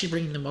animals. Why is she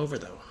bringing them over,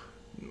 though?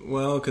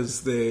 Well,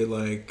 because they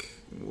like.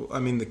 I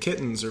mean, the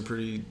kittens are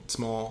pretty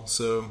small,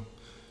 so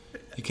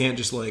you can't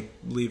just like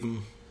leave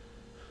them.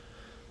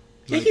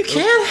 Yeah, Like, you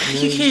can. yeah,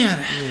 You can.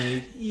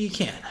 yeah, You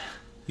can.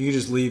 you can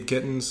just leave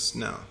kittens.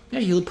 No, Yeah,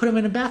 you put them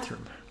in a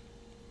bathroom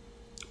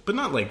but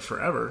not like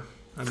forever.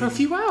 I for a mean,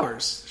 few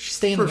hours. She's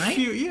staying For the a night?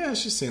 few, yeah,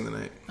 she's staying the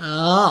night.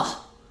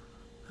 Oh.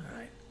 All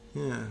right.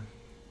 Yeah,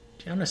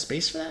 Do you have enough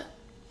space for that?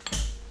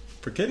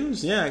 for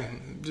kittens, yeah,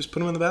 just put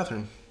them in the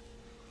bathroom.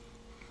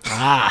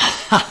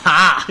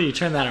 Ah. You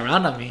turned that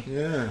around on me.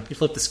 Yeah, You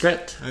flipped the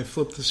script. I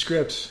flipped the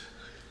script.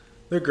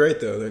 They're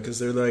great though, because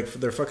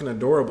they're fucking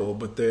adorable,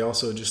 but they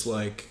also just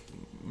like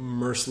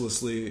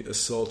mercilessly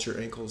assault your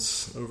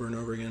ankles over and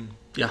over again.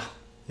 Yeah.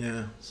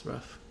 Yeah, It's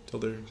rough. till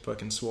they're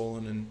fucking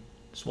swollen and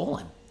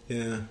Swollen.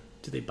 yeah.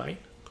 Do they bite?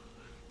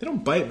 They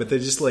don't bite, but they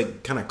just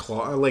like kind of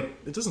claw. Like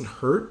it doesn't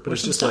hurt, but Wear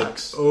it's some just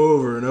socks. like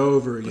over and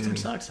over Put again. some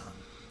socks on.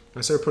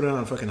 I started putting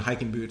on fucking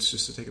hiking boots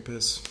just to take a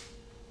piss.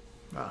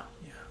 Ah,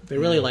 yeah. They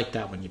really like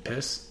that when you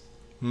piss.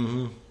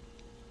 Mm-hmm.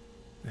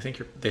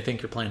 They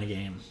think you're playing a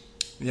game.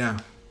 Yeah.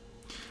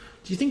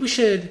 Do you think we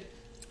should?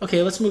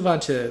 Okay, let's move on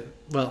to.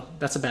 Well,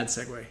 that's a bad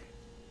segue.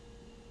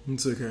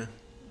 It's okay.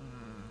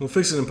 We'll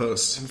fix it in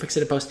post. We'll fix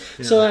it in post.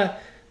 Yeah.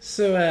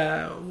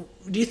 So,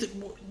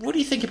 what do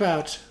you think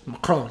about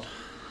Macron?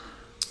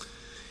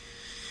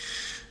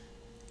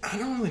 I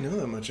don't really know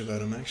that much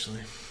about him,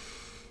 actually.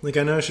 Like,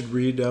 I know I should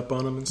read up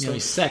on him and You know, stuff.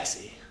 he's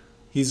sexy.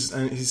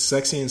 He's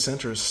sexy and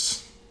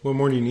centrist. What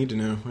more do you need to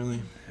know,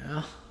 really?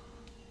 Yeah.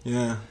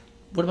 Yeah.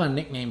 What about a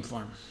nickname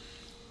for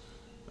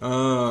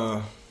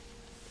him?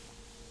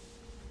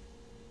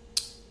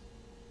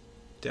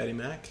 Daddy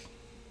Mac?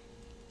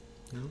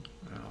 No?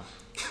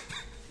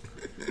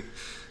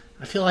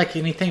 I feel like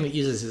anything that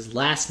uses his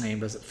last name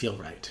doesn't feel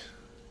right.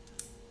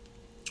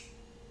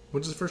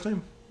 What's his first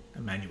name?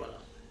 Emmanuel.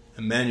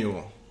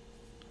 Emmanuel.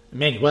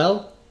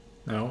 Emmanuel?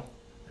 No.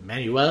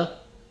 Emmanuel?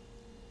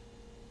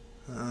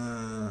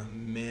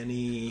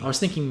 Manny. I was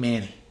thinking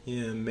Manny.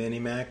 Yeah, Manny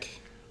Mac.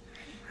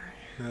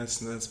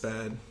 That's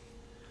bad.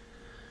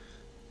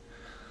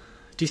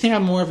 Do you think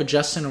I'm more of a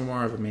Justin or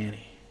more of a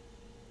Manny?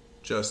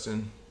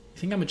 Justin.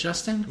 You think I'm a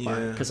Justin?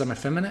 Yeah. Because I'm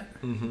effeminate?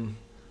 Mm-hmm.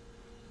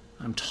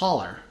 I'm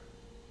taller.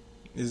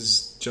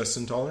 Is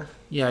Justin taller?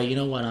 Yeah, you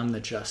know what? I'm the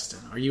Justin.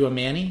 Are you a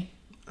Manny?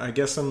 I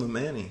guess I'm the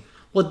Manny.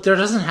 Well, there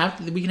doesn't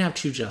have to. We can have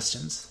two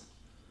Justins.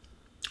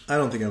 I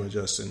don't think I'm a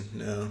Justin,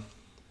 no.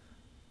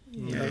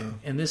 Yeah. No.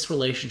 In this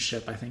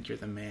relationship, I think you're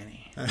the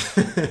Manny.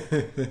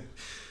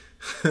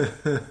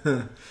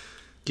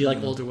 Do you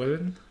like older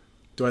women?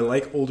 Do I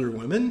like older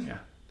women?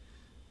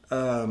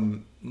 Yeah.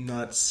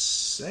 Not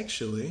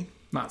sexually.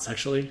 Not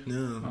sexually?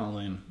 No. Oh,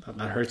 then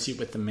that hurts you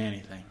with the Manny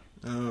thing.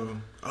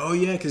 Oh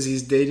yeah, because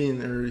he's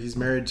dating or he's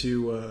married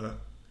to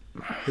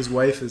his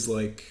wife is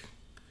like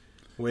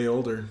way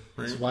older.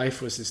 Right? His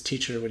wife was his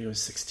teacher when he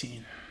was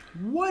 16.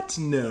 What?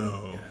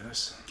 No.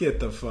 Yes. Get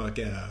the fuck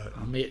out.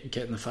 I'm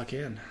getting the fuck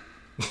in.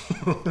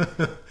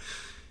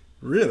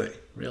 Really?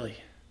 Really.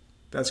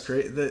 That's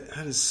great.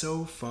 That is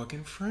so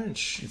fucking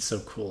French. It's so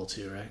cool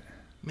too, right?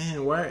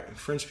 Man, why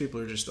French people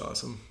are just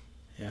awesome.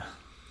 Yeah.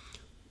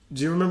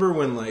 Do you remember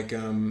when like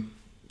Mary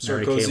Kay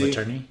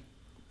Letourneau?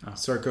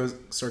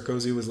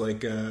 Sarkozy was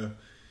like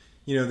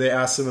they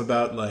asked him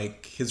about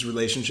like his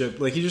relationship.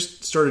 Like he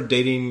just started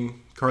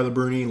dating Carla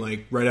Bruni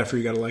like right after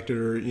he got elected,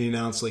 or he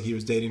announced like he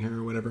was dating her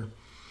or whatever.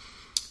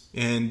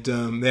 And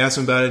they asked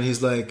him about it, and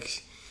he's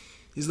like,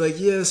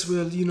 yes,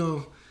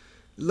 well,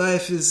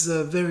 life is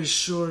very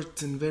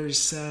short and very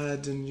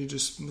sad, and you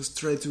just must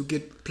try to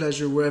get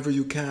pleasure wherever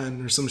you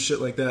can, or some shit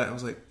like that. I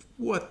was like,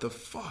 what the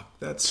fuck?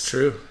 It's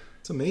true.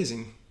 It's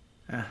amazing.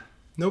 Yeah.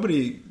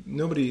 Nobody,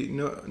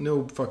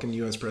 no fucking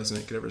U.S.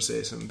 president could ever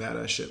say some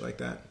badass shit like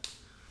that.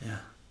 Yeah.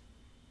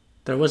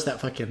 There was that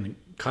fucking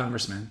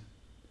congressman.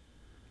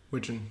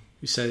 Which one?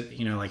 Who said,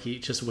 like he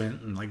just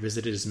went and like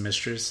visited his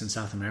mistress in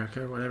South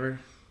America or whatever.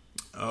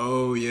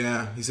 Oh,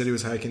 yeah. He said he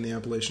was hiking the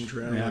Appalachian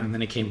Trail. Yeah, and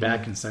then he came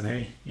back and said,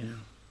 hey,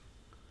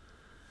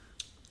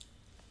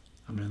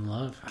 I'm in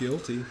love.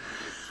 Guilty.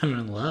 I'm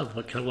in love.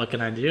 What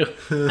can I do?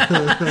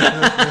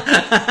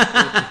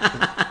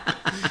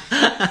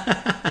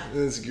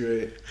 That's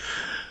great.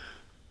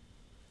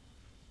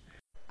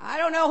 I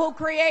don't know who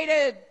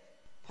created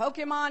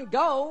Pokemon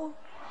Go,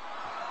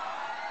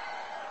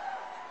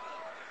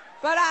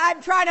 but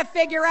I'm trying to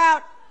figure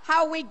out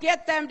how we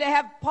get them to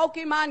have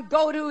Pokemon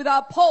go to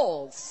the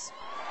polls.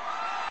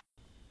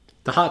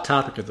 The hot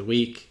topic of the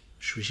week,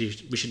 we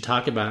should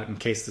talk about in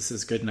case this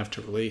is good enough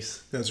to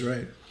release. That's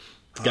right.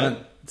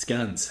 It's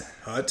guns.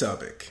 Hot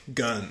topic.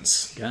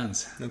 Guns.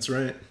 Guns. That's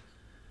right.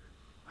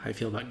 How do you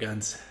feel about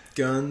guns?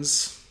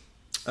 Guns.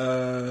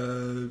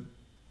 They're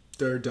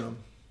dumb.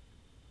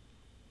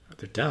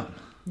 They're dumb.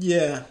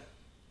 Yeah.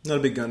 Not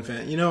a big gun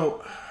fan.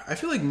 I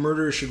feel like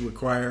murder should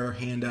require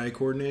hand-eye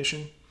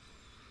coordination.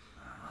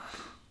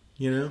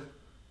 No.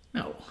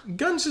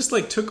 Guns just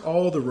like took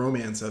all the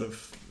romance out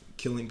of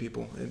killing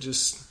people.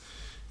 It's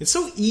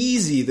so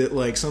easy that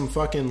like some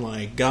fucking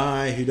like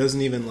guy who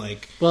doesn't even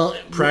like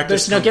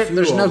practice.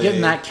 There's no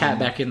getting that cat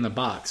back in the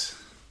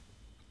box.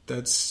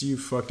 That's you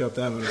fucked up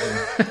that one.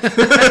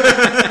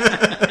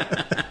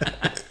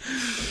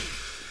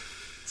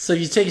 So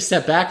you take a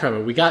step back from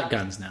it. We got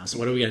guns now. So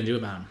what are we gonna do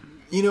about them?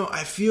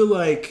 I feel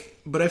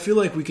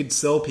like we could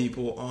sell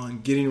people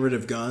on getting rid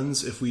of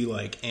guns if we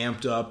like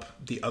amped up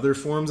the other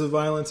forms of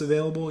violence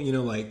available.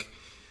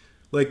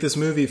 Like this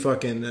movie,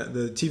 fucking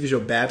the TV show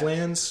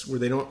Badlands, where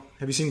they don't.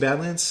 Have you seen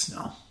Badlands?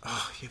 No.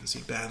 Oh, you haven't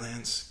seen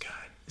Badlands? God.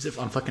 Is it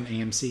on fucking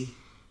AMC?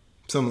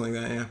 Something like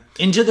that, yeah.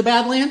 Into the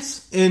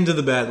Badlands? Into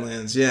the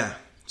Badlands, yeah.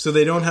 So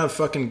they don't have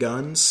fucking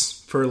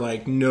guns for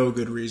like no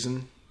good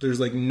reason. There's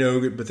like no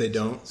good, but they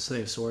don't. So they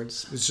have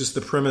swords. It's just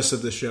the premise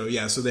of the show,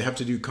 yeah. So they have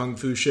to do kung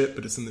fu shit,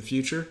 but it's in the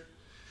future.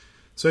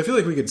 So I feel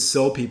like we could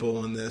sell people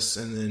on this,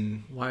 and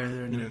then why are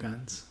there no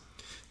guns?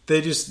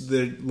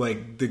 They're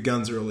like the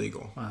guns are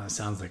illegal. Wow, that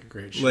sounds like a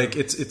great show. Like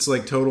it's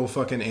like total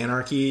fucking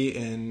anarchy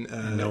and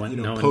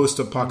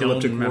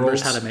post-apocalyptic no one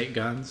remembers worlds. how to make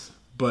guns.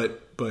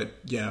 But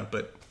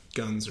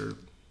guns are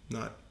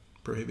not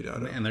prohibited.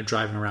 And they're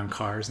driving around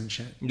cars and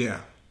shit.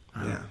 Yeah,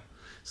 yeah.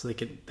 So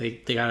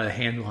they got a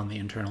handle on the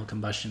internal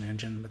combustion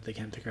engine, but they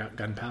can't figure out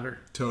gunpowder.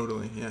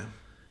 Totally, yeah.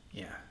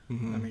 Yeah,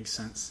 That makes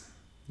sense.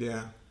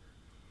 Yeah.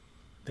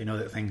 They know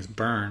that things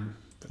burn,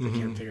 but they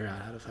can't figure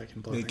out how to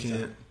fucking blow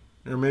things up.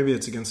 Or maybe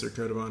it's against their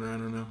code of honor, I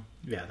don't know.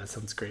 Yeah, that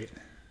sounds great.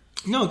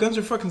 No, guns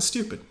are fucking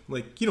stupid.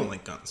 Like, you don't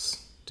like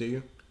guns, do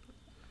you?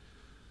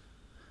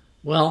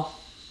 Well...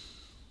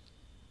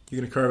 You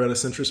gonna carve out a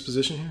centrist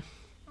position here?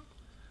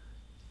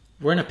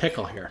 We're in a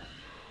pickle here.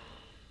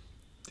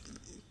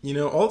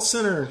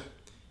 Alt-center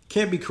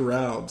can't be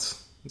corralled.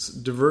 It's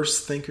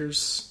diverse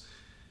thinkers.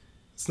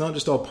 It's not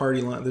just all party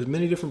line. There's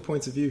many different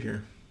points of view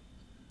here.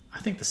 I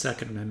think the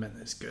Second Amendment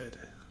is good.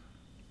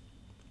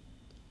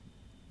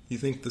 You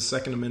think the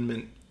Second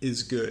Amendment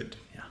is good?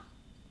 Yeah.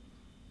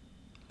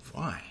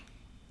 Why?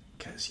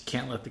 Because you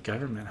can't let the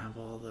government have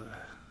all the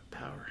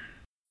power.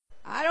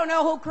 I don't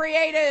know who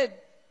created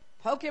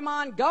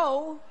Pokemon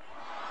Go,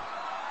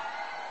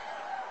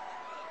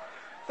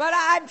 but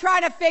I'm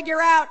trying to figure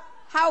out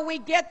how we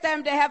get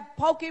them to have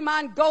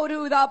Pokemon go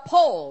to the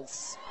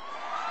polls.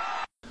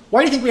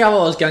 Why do you think we have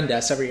all those gun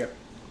deaths every year?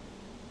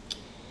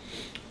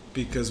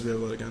 Because we have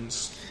a lot of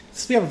guns.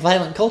 Because we have a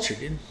violent culture,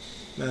 dude.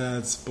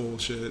 That's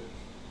bullshit.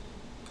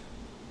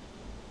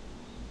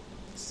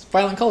 It's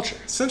violent culture.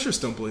 Centrists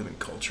don't believe in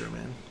culture,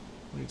 man.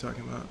 What are you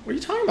talking about? What are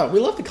you talking about? We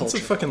love the culture.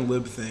 It's a fucking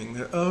lib thing.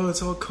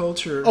 It's all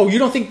culture. Oh, you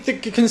don't think the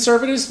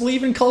conservatives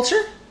believe in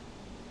culture?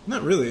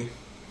 Not really.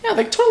 Yeah,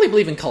 they totally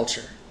believe in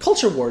culture.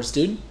 Culture wars,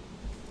 dude.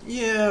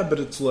 Yeah, but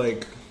it's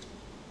like...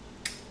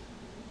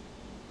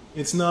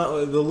 It's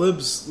not... The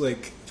libs,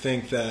 like,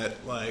 think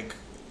that, like...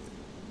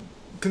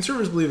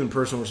 Conservatives believe in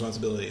personal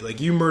responsibility. Like,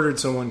 you murdered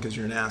someone because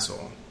you're an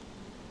asshole.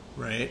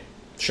 Right?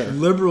 Sure.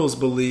 Liberals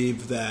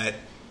believe that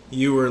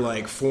you were,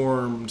 like,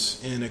 formed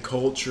in a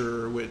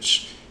culture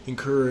which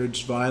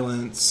encouraged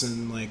violence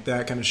and, like,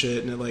 that kind of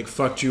shit, and it, like,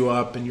 fucked you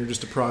up, and you're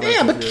just a product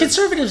Yeah, of but your...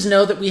 conservatives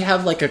know that we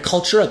have, like, a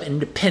culture of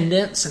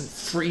independence and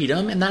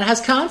freedom, and that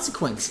has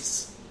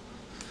consequences.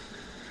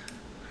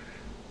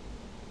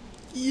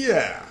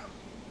 Yeah.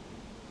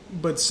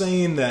 But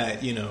saying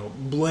that, you know,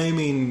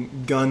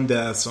 blaming gun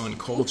deaths on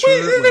culture...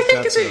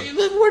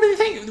 What do they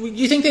think?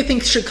 You think they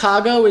think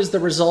Chicago is the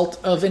result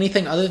of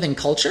anything other than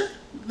culture?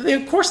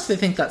 Of course they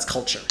think that's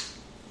culture.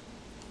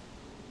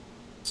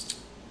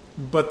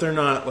 But they're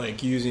not,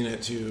 like, using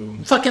it to...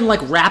 Fucking,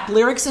 like, rap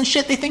lyrics and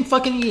shit. They think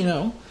fucking, you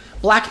know,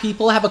 black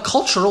people have a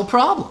cultural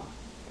problem.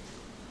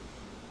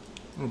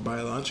 Or a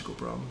biological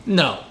problem.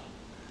 No.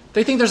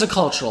 They think there's a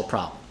cultural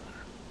problem.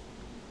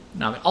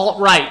 Now, the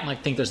alt-right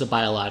might think there's a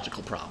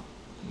biological problem.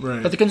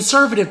 Right. But the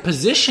conservative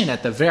position,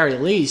 at the very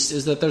least,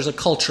 is that there's a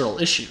cultural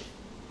issue.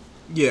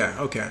 Yeah,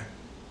 okay.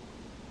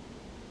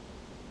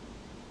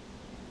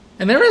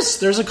 And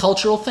there's a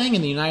cultural thing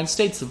in the United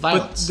States of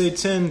violence. But they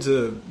tend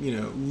to, you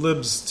know,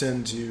 libs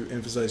tend to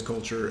emphasize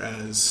culture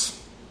as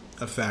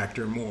a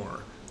factor more.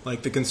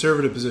 Like, the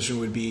conservative position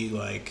would be,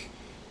 like,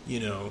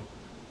 you know,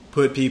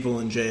 put people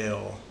in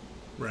jail,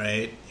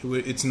 right?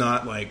 It's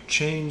not, like,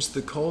 change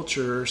the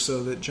culture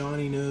so that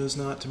Johnny knows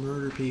not to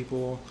murder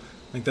people.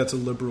 Like, that's a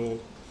liberal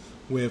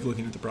way of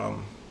looking at the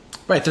problem.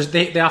 Right,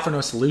 they offer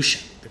no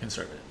solution, the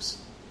conservatives.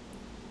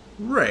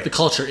 Right. The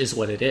culture is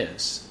what it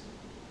is.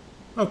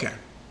 Okay.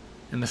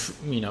 And,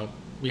 you know,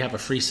 we have a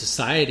free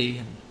society,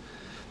 and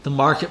the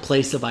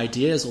marketplace of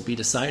ideas will be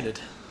decided.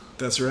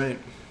 That's right.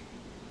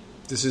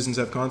 Decisions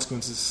have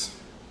consequences.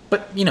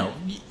 But, you know,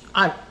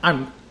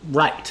 I'm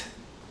right.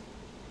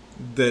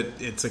 That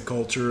it's a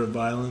culture of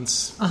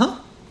violence? Uh-huh.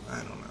 I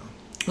don't know.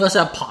 We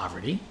also have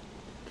poverty,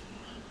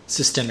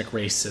 systemic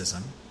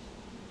racism.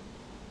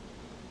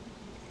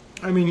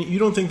 I mean, you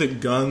don't think that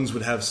guns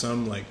would have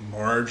some, like,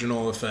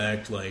 marginal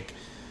effect, like,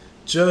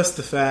 just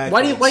the fact...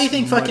 Why do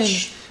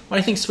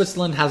you think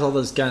Switzerland has all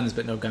those guns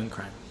but no gun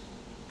crime?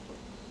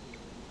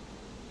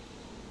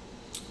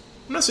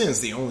 I'm not saying it's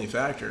the only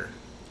factor.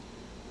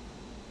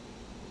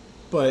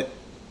 But...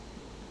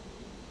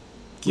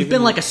 We've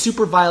been like a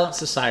super violent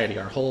society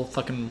our whole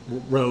fucking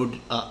road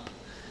up.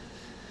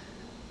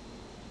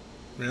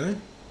 Really?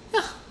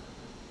 Yeah.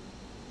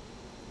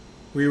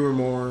 We were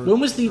more... When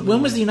was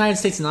the United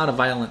States not a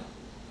violent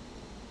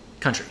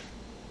country?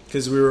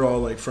 Because we were all,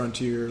 like,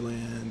 frontier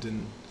land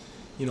and,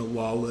 you know,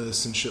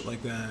 lawless and shit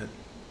like that.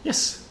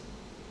 Yes.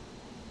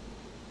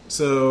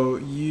 So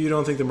you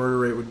don't think the murder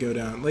rate would go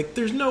down? Like,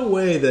 there's no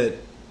way that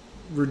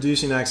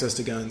reducing access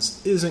to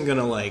guns isn't going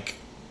to, like,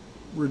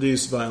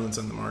 reduce violence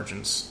on the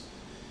margins.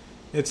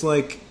 It's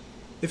like,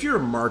 if you're a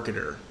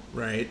marketer,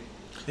 right,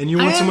 and you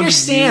want someone to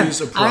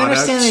use a product... I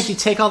understand that if you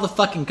take all the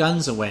fucking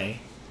guns away,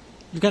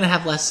 you're going to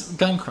have less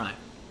gun crime.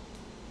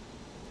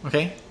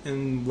 Okay?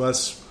 And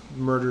less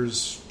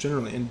murders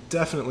generally, and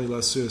definitely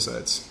less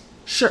suicides.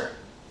 Sure.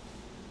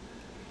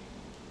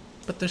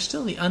 But there's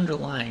still the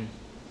underlying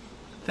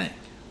thing.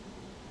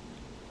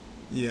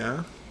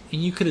 Yeah.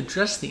 And you could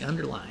address the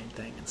underlying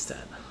thing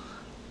instead.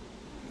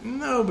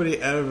 Nobody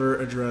ever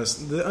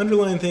addressed... The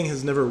underlying thing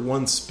has never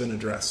once been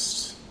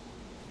addressed.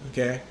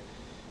 Okay?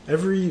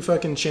 Every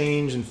fucking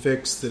change and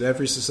fix that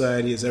every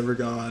society has ever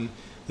gone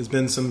has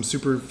been some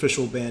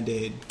superficial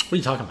Band-Aid. What are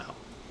you talking about?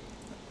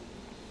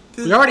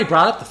 We already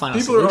brought up the final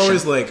solution. People are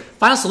always like...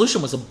 Final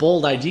solution was a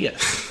bold idea.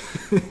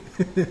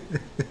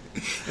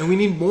 And we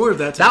need more of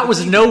that. That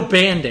was no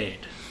Band-Aid.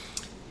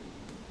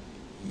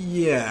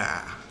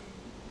 Yeah.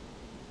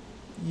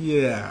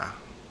 Yeah.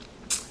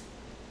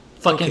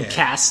 Fucking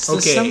caste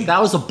system. Okay.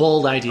 That was a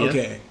bold idea.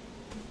 Okay.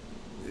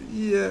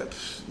 Yeah,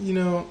 you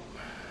know,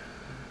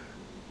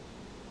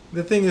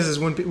 the thing is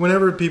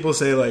whenever people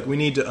say, like, we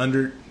need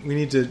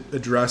to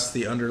address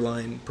the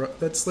underlying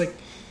that's like,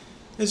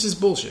 it's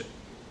just bullshit.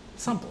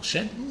 It's not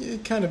bullshit.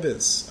 It kind of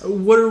is.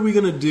 What are we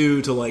gonna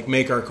do to, like,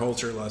 make our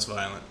culture less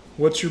violent?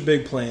 What's your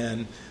big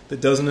plan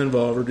that doesn't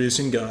involve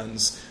reducing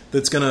guns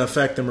that's gonna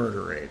affect the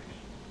murder rate?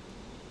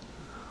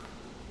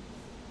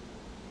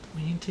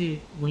 We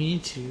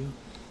need to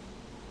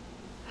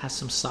have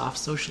some soft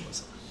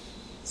socialism.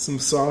 Some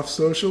soft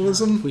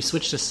socialism? If we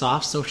switch to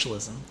soft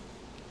socialism.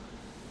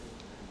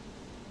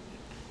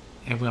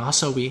 And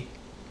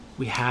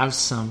we have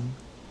some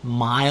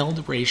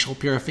mild racial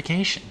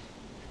purification.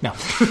 No.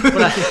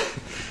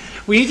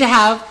 We need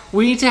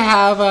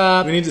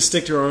to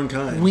stick to our own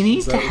kind. We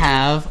need to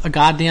have a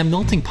goddamn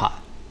melting pot.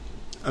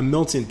 A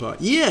melting pot.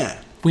 Yeah.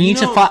 We need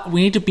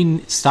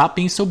to stop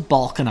being so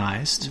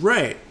balkanized.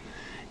 Right.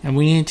 And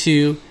we need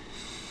to...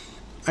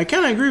 I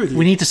kind of agree with you.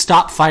 We need to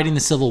stop fighting the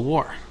Civil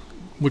War,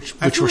 which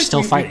we're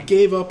still fighting. We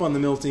gave up on the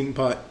melting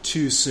pot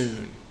too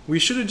soon. We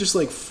should have just,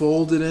 like,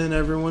 folded in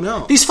everyone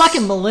else. These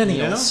fucking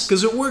millennials.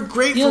 Because it worked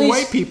great You know, for these,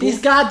 white people.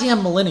 These goddamn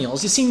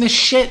millennials. You seen this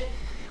shit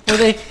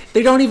where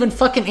they don't even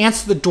fucking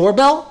answer the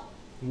doorbell?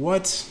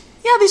 What?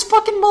 Yeah, these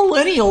fucking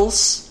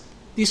millennials.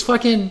 These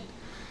fucking,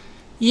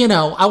 you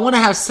know, I want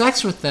to have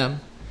sex with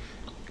them.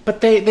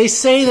 But they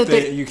say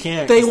that You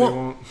can't. They 'cause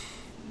won't.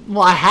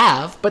 Well, I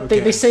have. But Okay.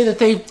 they say that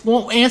they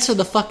won't answer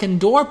the fucking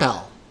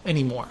doorbell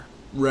anymore.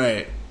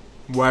 Right.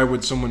 Why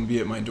would someone be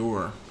at my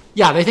door?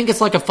 Yeah, they think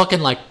it's like a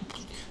fucking, like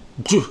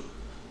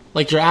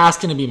you're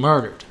asking to be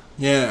murdered.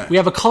 Yeah. We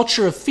have a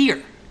culture of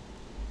fear.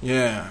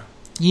 Yeah.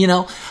 You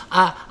know,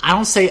 I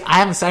don't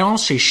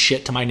say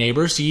shit to my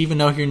neighbors. Do you even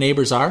know who your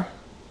neighbors are?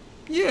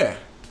 Yeah.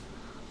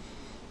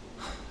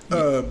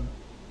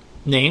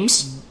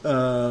 Names?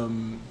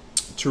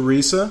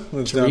 Teresa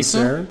lives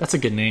downstairs. That's a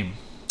good name.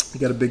 You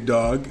got a big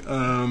dog.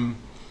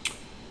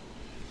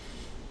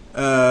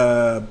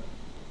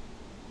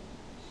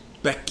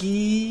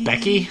 Becky?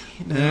 Becky?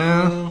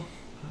 No.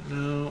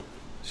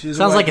 She's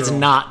Sounds like it's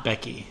not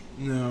Becky.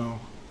 No.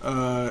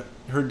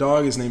 Her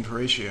dog is named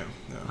Horatio.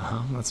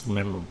 No. That's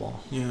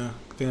memorable. Yeah.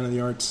 Fan of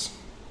the arts.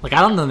 Like,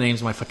 I don't know the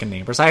names of my fucking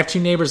neighbors. I have 2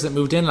 neighbors that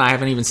moved in, and I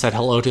haven't even said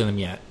hello to them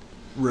yet.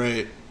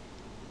 Right.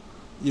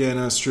 Yeah,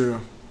 no, it's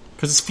true.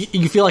 Because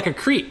you feel like a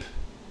creep.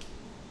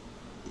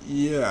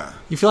 Yeah.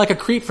 You feel like a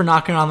creep for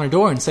knocking on their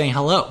door and saying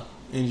hello.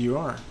 And you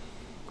are.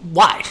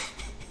 Why?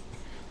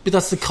 But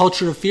that's the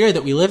culture of fear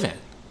that we live in.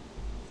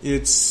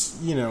 It's,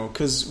 you know,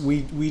 because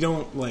we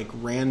don't, like,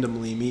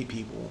 randomly meet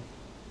people.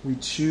 We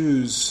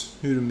choose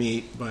who to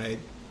meet by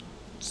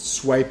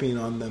swiping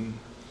on them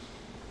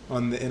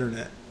on the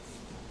internet.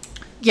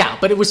 Yeah,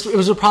 but it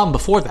was a problem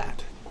before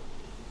that.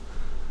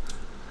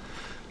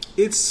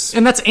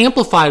 And that's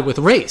amplified with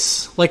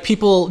race. Like,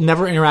 people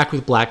never interact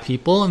with black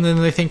people, and then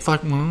they think,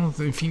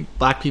 they think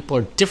black people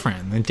are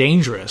different and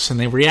dangerous, and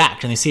they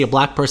react, and they see a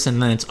black person,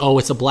 and then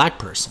it's a black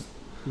person.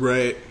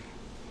 Right.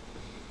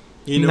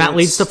 And that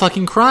leads to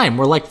fucking crime.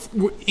 We're like,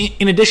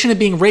 in addition to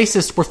being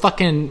racist, we're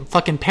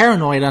fucking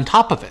paranoid on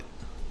top of it.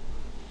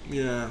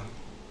 Yeah.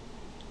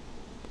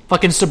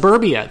 Fucking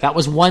suburbia. That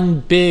was one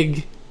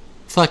big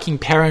fucking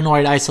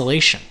paranoid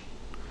isolation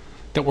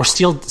that we're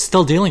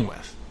still dealing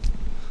with.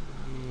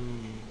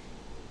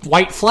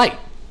 White flight.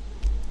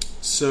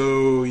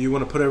 So you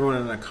want to put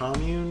everyone in a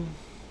commune?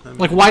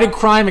 Like, why did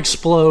crime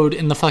explode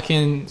in the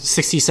fucking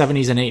 60s,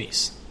 70s, and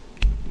 80s?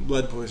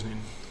 Lead poisoning.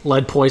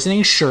 Lead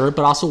poisoning, sure,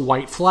 but also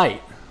white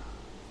flight.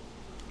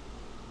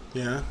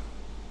 Yeah.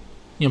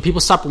 You know, people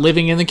stopped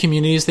living in the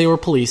communities they were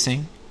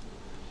policing.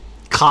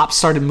 Cops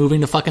started moving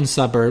to fucking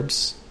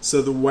suburbs.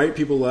 So the white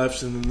people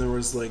left, and then there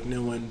was, like,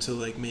 no one to,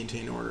 like,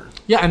 maintain order.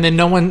 Yeah, and then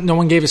no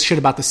one gave a shit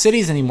about the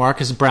cities anymore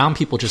because brown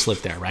people just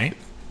lived there, right?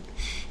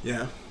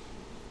 Yeah.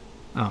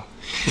 Oh.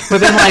 But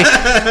then, like,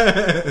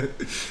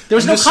 there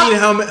was no seeing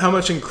how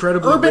much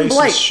incredible urban racist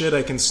blight. shit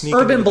I can sneak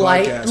Urban into the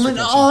blight, podcast and then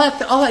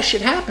without all that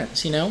shit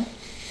happens, you know?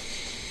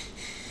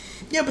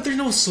 Yeah, but there's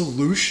no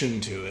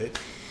solution to it.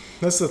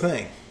 That's the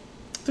thing.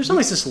 There's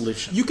always a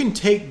solution. You can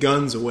take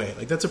guns away.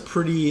 Like, that's a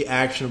pretty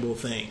actionable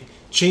thing.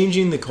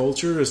 Changing the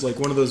culture is like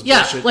one of those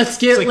bullshit. Let's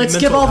give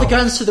all the health.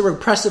 guns to the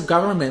repressive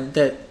government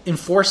that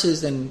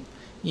enforces and,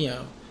 you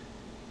know,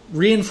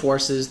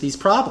 reinforces these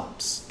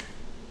problems.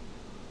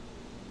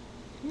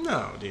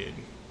 No, dude.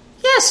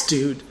 Yes,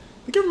 dude.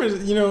 The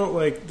government, you know,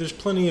 like, there's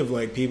plenty of,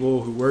 like,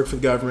 people who work for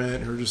the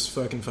government who are just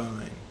fucking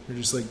fine. Who are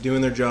just, like,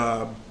 doing their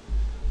job.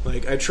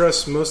 Like, I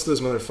trust most of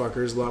those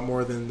motherfuckers a lot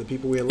more than the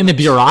people we elect. In the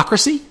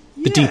bureaucracy?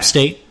 The Yeah. deep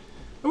state?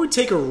 I would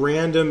take a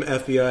random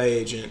FBI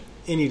agent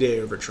any day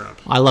over Trump.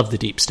 I love the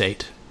deep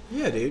state.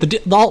 Yeah, dude.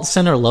 The alt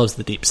center loves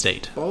the deep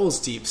state. Balls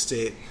deep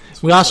state.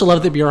 We also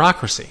love the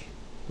bureaucracy.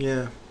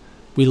 Yeah.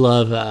 We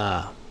love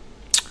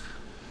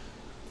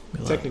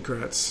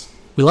Technocrats.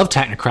 We love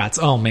technocrats.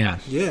 Oh, man.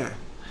 Yeah.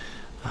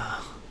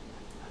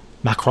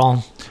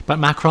 Macron. But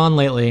Macron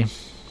lately...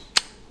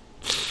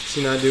 Is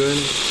he not doing...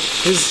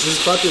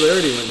 His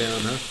popularity went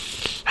down, huh?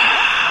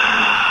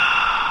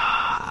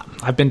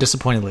 I've been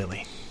disappointed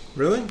lately.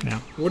 Really? Yeah.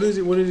 What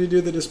did he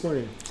do that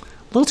disappointed?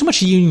 A little too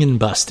much union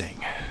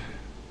busting.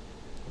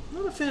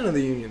 Not a fan of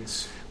the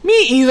unions. Me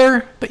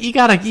either, but you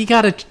gotta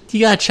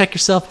check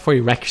yourself before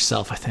you wreck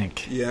yourself, I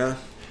think. Yeah.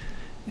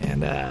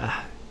 And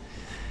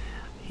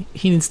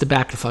he needs to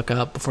back the fuck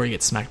up before he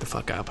gets smacked the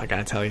fuck up, I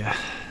gotta tell you.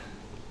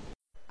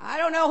 I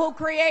don't know who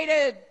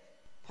created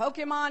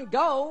Pokemon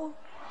Go,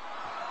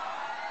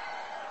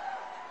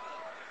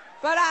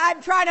 but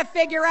I'm trying to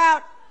figure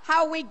out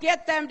how we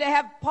get them to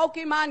have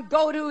Pokemon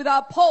go to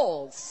the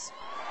polls.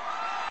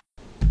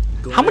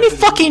 How many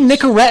fucking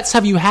Nicorettes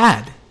have you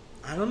had?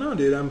 I don't know,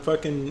 dude. I'm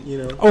fucking, you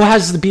know... Oh,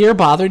 has the beer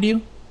bothered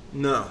you?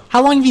 No.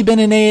 How long have you been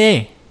in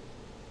AA?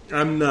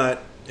 I'm not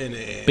in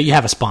AA. But you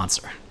have a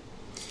sponsor.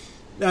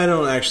 I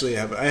don't actually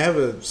have... I have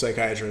a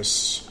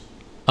psychiatrist...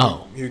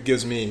 Oh. Who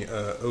gives me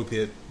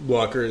opiate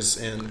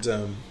blockers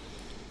and...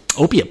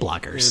 Opiate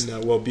blockers?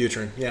 And,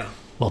 Wellbutrin, yeah.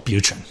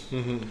 Wellbutrin.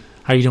 Mm-hmm.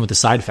 How are you doing with the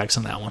side effects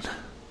on that one?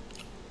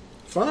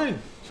 Fine.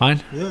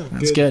 Fine? Yeah,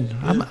 That's good.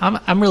 Yeah.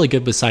 I'm really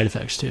good with side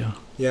effects, too.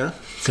 Yeah.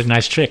 It's a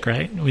nice trick,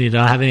 right? When you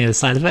don't have any of the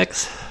side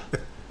effects.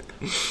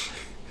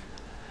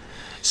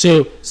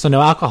 So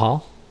no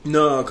alcohol.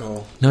 No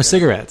alcohol. No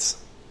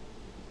cigarettes.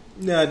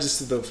 Nah,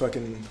 just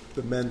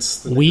the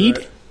mints. The Weed?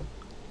 cigarette.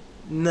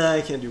 Nah,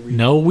 I can't do weed.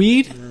 No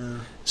weed? Nah.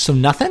 So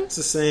nothing? It's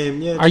the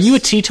same. Yeah. Are you a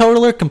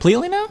teetotaler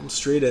completely now? I'm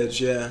straight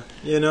edge, yeah.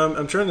 Yeah, no,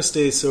 I'm trying to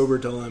stay sober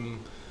till I'm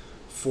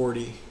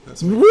 40.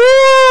 That's my,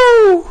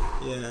 Woo!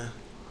 yeah.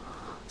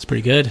 It's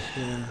pretty good.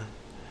 Yeah.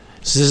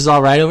 So this is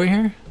all right over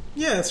here?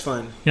 Yeah, it's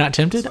fine. You're not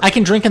tempted? I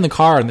can drink in the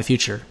car in the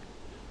future.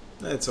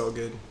 It's all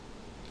good.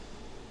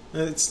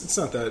 It's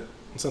not that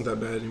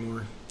bad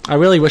anymore. I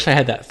really wish I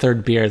had that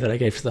third beer that I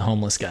gave to the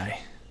homeless guy.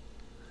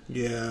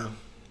 Yeah.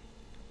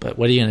 But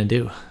what are you going to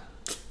do?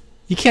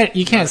 You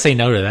can't say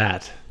no to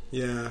that.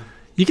 Yeah.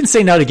 You can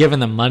say no to giving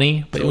them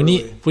money, but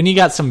Totally. when you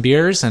got some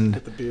beers and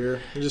Get the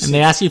beer. It just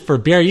they ask you for a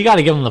beer, you got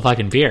to give them the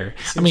fucking beer.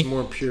 I seems mean,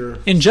 more pure.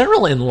 in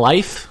general, in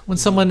life, when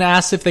someone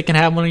asks if they can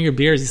have one of your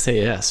beers, you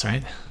say yes,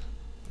 right?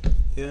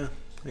 Yeah,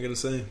 I gotta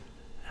say.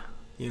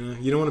 You know,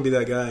 you don't want to be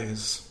that guy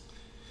who's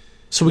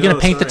So we're No,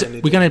 gonna paint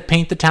sorry, we're gonna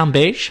paint the town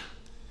beige,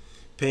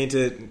 paint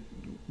it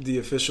the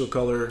official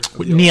color. Of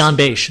the neon All-Star.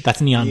 beige.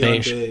 That's neon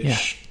beige. Yeah,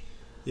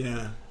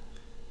 Yeah.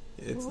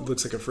 It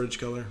looks like a fridge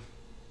color.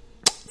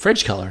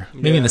 fridge color.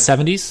 Maybe in the Yeah.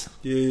 70s.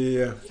 Yeah.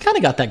 You kind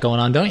of got that going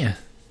on, don't you?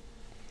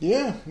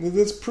 Yeah,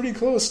 that's pretty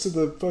close to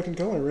the fucking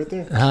color right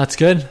there. That's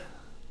good.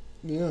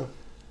 Yeah.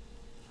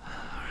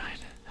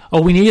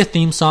 Oh, we need a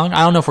theme song.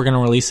 I don't know if we're gonna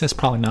release this.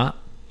 Probably not.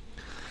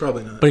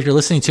 Probably not. But if you're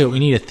listening to it, we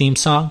need a theme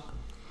song.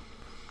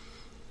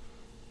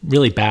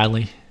 Really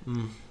badly.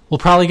 We're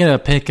probably gonna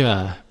pick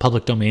a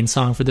public domain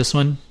song for this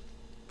one.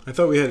 I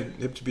thought we had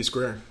Hip to Be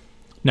Square.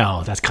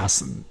 No, that's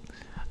cost.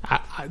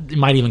 It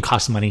might even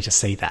cost money to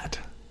say that.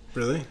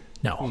 Really?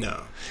 No,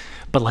 No.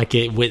 but like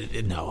it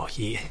with no.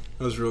 I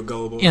was real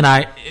gullible. And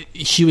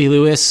Huey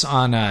Lewis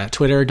on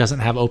Twitter doesn't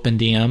have open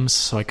DMs,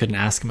 so I couldn't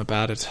ask him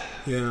about it.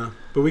 Yeah.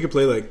 But we could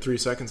play like 3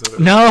 seconds of it.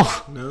 No,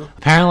 No?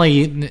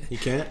 apparently. You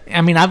can't?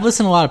 I mean, I've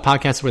listened to a lot of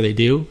podcasts where they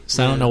do,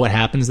 so I don't know what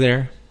happens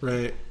there.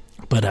 Right.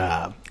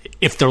 But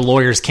if their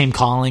lawyers came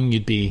calling,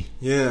 you'd be.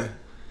 Yeah.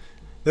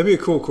 That'd be a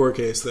cool court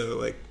case, though.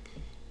 Like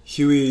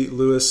Huey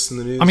Lewis in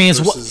the news. I mean,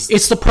 versus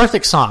it's the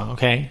perfect song.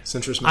 Okay,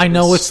 centrist I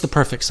know members. it's the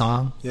perfect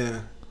song,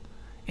 Yeah.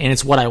 and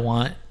it's what I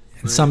want.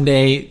 And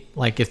someday,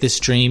 like if this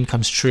dream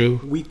comes true,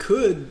 We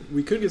could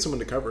get someone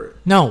to cover it.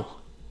 no,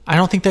 I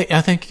don't think that.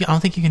 I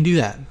don't think you can do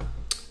that.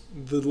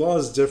 The law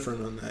is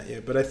different on that, yeah.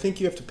 But I think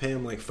you have to pay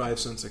them like 5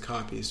 cents a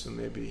copy. So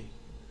maybe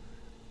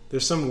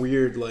there's some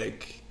weird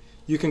like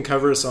you can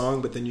cover a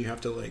song, but then you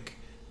have to like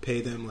pay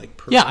them like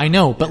per. Yeah, I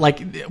know, but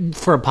like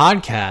for a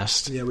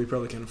podcast, Yeah, we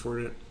probably can't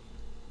afford it.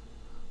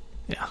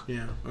 yeah.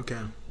 Yeah. Okay.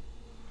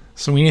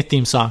 So we need a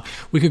theme song.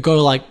 We could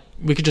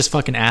we could just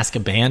fucking ask a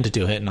band to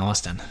do it in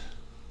Austin.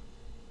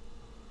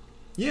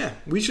 Yeah,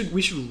 we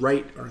should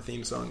write our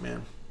theme song,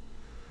 man.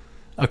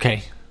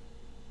 Okay,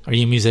 are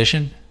you a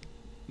musician?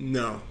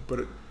 No,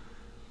 but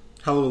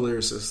hell of a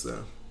lyricist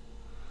though.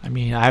 I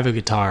mean, I have a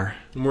guitar.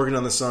 I'm working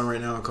on this song right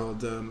now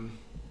called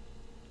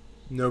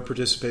 "No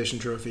Participation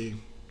Trophy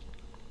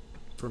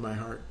for My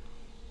Heart."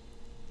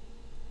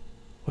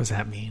 What does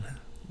that mean?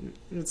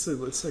 It's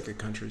like a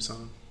country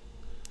song.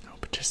 No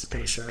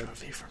participation Sad.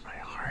 trophy for my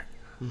heart.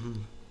 Mm-hmm.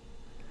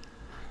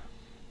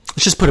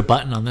 Let's just put a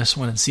button on this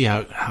one and see how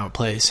it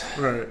plays.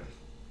 All right,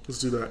 let's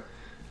do that.